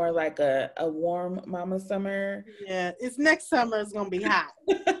be more like a warm mama summer. Yeah, it's next summer is gonna be hot,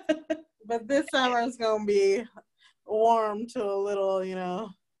 but this summer is gonna be warm to a little,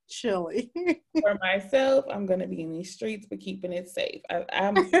 chilly. For myself, I'm gonna be in these streets, but keeping it safe.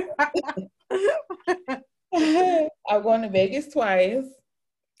 I'm going to Vegas twice.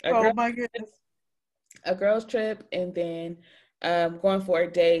 My goodness. A girls trip, and then going for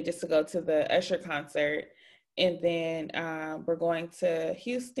a day just to go to the Usher concert, and then we're going to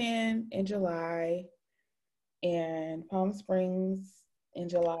Houston in July and Palm Springs in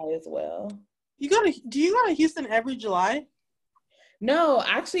July as well. Do you go to Houston every July? No,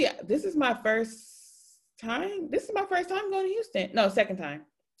 actually, this is my first time going to Houston. No, second time.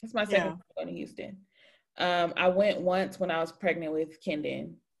 It's my second time going to Houston. I went once when I was pregnant with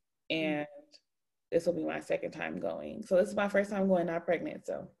Kendon, and this will be my second time going. So this is my first time going not pregnant.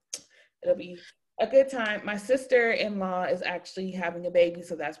 So it'll be a good time. My sister-in-law is actually having a baby,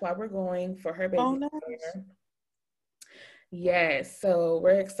 so that's why we're going for her baby. Oh, nice. Yes, so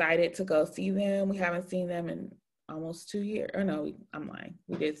we're excited to go see them. We haven't seen them in almost 2 years. Or no, I'm lying.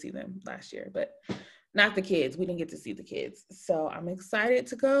 We did see them last year, but not the kids. We didn't get to see the kids. So I'm excited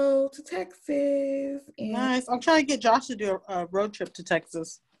to go to Texas. Nice. I'm trying to get Josh to do a road trip to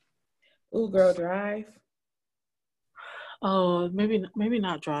Texas. Ooh, girl, drive. Oh, maybe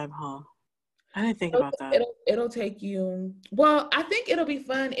not drive, huh? I didn't think about that. It'll take you. Well, I think it'll be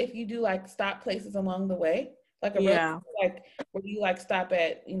fun if you do like stop places along the way, like a road, like where you like stop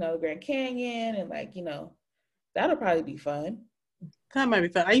at Grand Canyon and that'll probably be fun. That might be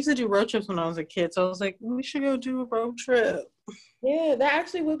fun. I used to do road trips when I was a kid, so I was like, we should go do a road trip. Yeah, that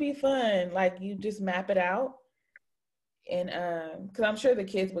actually would be fun. Like you just map it out. And because I'm sure the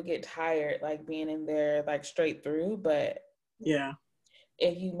kids would get tired like being in there like straight through, but yeah,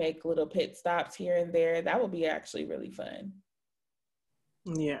 if you make little pit stops here and there, that would be actually really fun.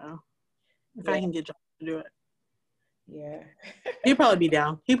 Yeah, if I can get John to do it. Yeah. He'd probably be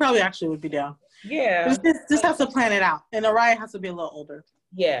down. He probably actually would be down. Yeah. Just have to plan it out. And Araya has to be a little older.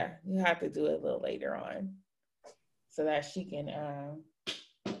 Yeah, you have to do it a little later on so that she can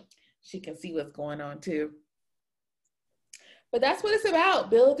see what's going on too. But that's what it's about,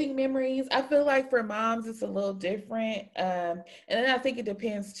 building memories. I feel like for moms, it's a little different. And then I think it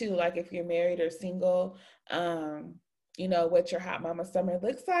depends too, like if you're married or single, what your hot mama summer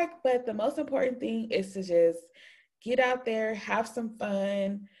looks like. But the most important thing is to just get out there, have some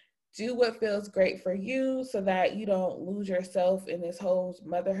fun, do what feels great for you so that you don't lose yourself in this whole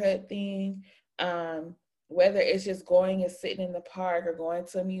motherhood thing. Whether it's just going and sitting in the park or going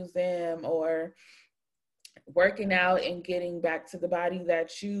to a museum or working out and getting back to the body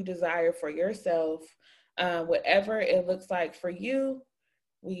that you desire for yourself, whatever it looks like for you,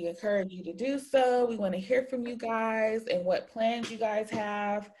 we encourage you to do so. We want to hear from you guys and what plans you guys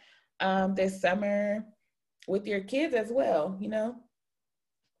have this summer with your kids as well, because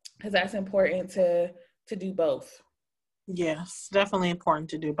that's important to do both. Yes, definitely important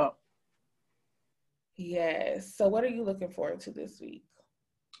to do both. Yes. So what are you looking forward to this week?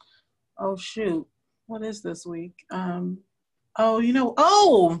 Oh shoot. What is this week?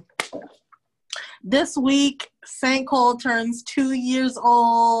 Oh, this week St. Cole turns 2 years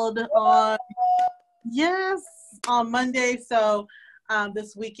old on yes, on Monday. So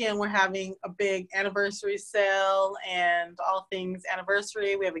this weekend we're having a big anniversary sale and all things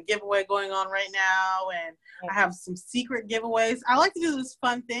anniversary. We have a giveaway going on right now, and I have some secret giveaways. I like to do this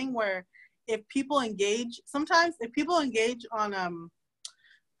fun thing where if people engage, sometimes if people engage on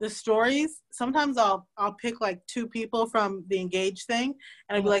the stories, sometimes I'll pick like 2 people from the engage thing,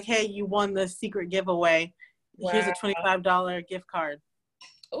 and I'll be like, hey, you won the secret giveaway. Here's a $25 gift card.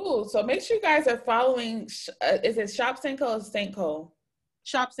 Oh, so make sure you guys are following. Is it Shop St. Cole or St. Cole?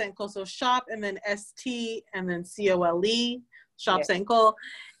 Shop St. Cole. So shop and then ST and then COLE. Shop St. Cole.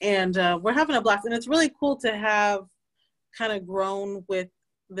 And we're having a blast. And it's really cool to have kind of grown with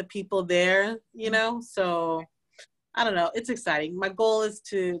the people there, you know? So I don't know. It's exciting. My goal is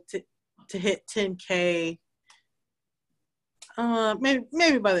to hit 10K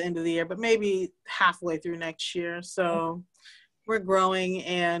maybe by the end of the year, but maybe halfway through next year. So we're growing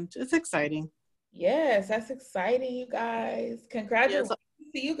and it's exciting. Yes, that's exciting, you guys. Congratulations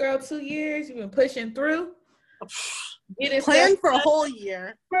to you, girl. 2 years. You've been pushing through. Planned for a whole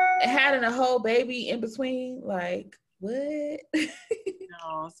year. Having a whole baby in between. Like, what?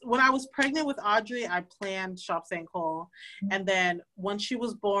 No. When I was pregnant with Audrey, I planned Shop St. Cole. And then once she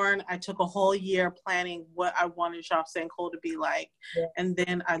was born, I took a whole year planning what I wanted Shop St. Cole to be like. Yeah. And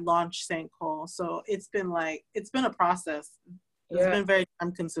then I launched St. Cole. So it's been a process. It's been very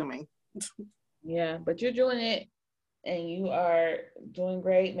time consuming. Yeah, but you're doing it and you are doing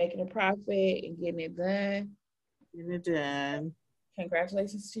great, making a profit and getting it done. Getting it done.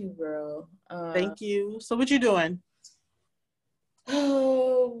 Congratulations to you, girl. Thank you. So what you doing?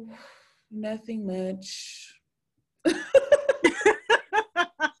 Oh, nothing much.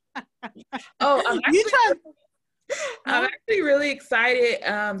 I'm actually really excited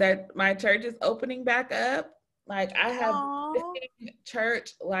that my church is opening back up. Like I have been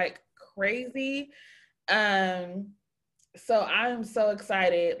church like crazy. So I'm so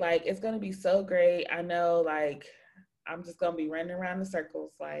excited. Like it's gonna be so great. I know like I'm just gonna be running around in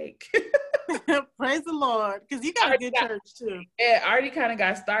circles like praise the Lord. Because you got a good church too. It already kind of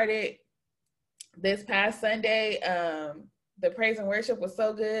got started this past Sunday. The praise and worship was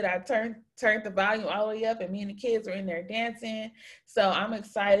so good. I turned the volume all the way up and me and the kids were in there dancing. So I'm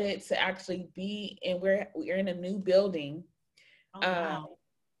excited to actually be we're in a new building. Wow.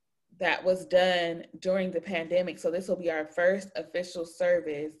 That was done during the pandemic. So this will be our first official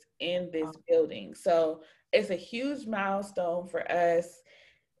service in this building. So it's a huge milestone for us.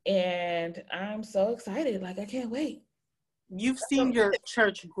 And I'm so excited. Like, I can't wait. You've seen your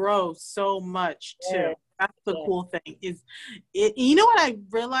church grow so much too. That's the cool thing. You know what I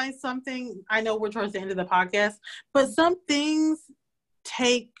realized something? I know we're towards the end of the podcast, but some things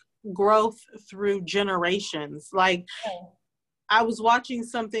take growth through generations. Like, I was watching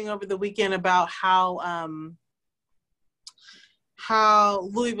something over the weekend about how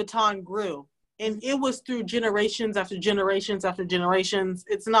Louis Vuitton grew. And it was through generations after generations after generations.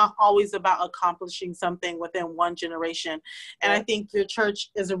 It's not always about accomplishing something within one generation. And I think your church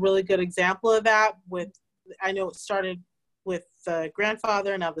is a really good example of that. I know it started with the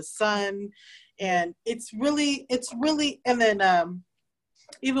grandfather, now the son. And it's really, and then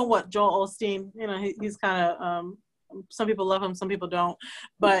even what Joel Osteen, you know, he's kind of, some people love him, some people don't.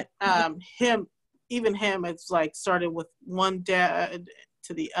 But him, it's like started with one dad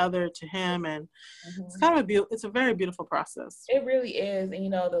to the other to him, and it's kind of it's a very beautiful process. It really is. And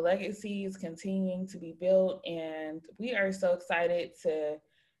you know, the legacy is continuing to be built, and we are so excited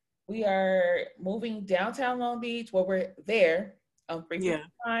we are moving downtown Long Beach. Well, we're there on Frequency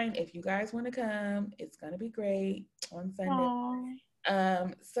Line. If you guys want to come, it's gonna be great on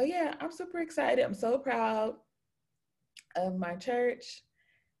Sunday. So yeah, I'm super excited. I'm so proud of my church,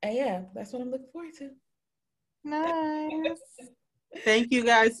 and yeah, that's what I'm looking forward to. Nice. Thank you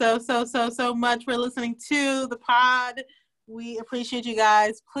guys so much for listening to the pod. We appreciate you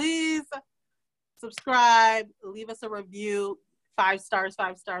guys. Please subscribe, leave us a review. 5 stars,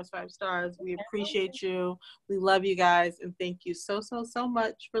 5 stars, 5 stars. We appreciate you. We love you guys, and thank you so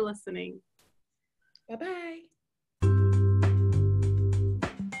much for listening. Bye-bye.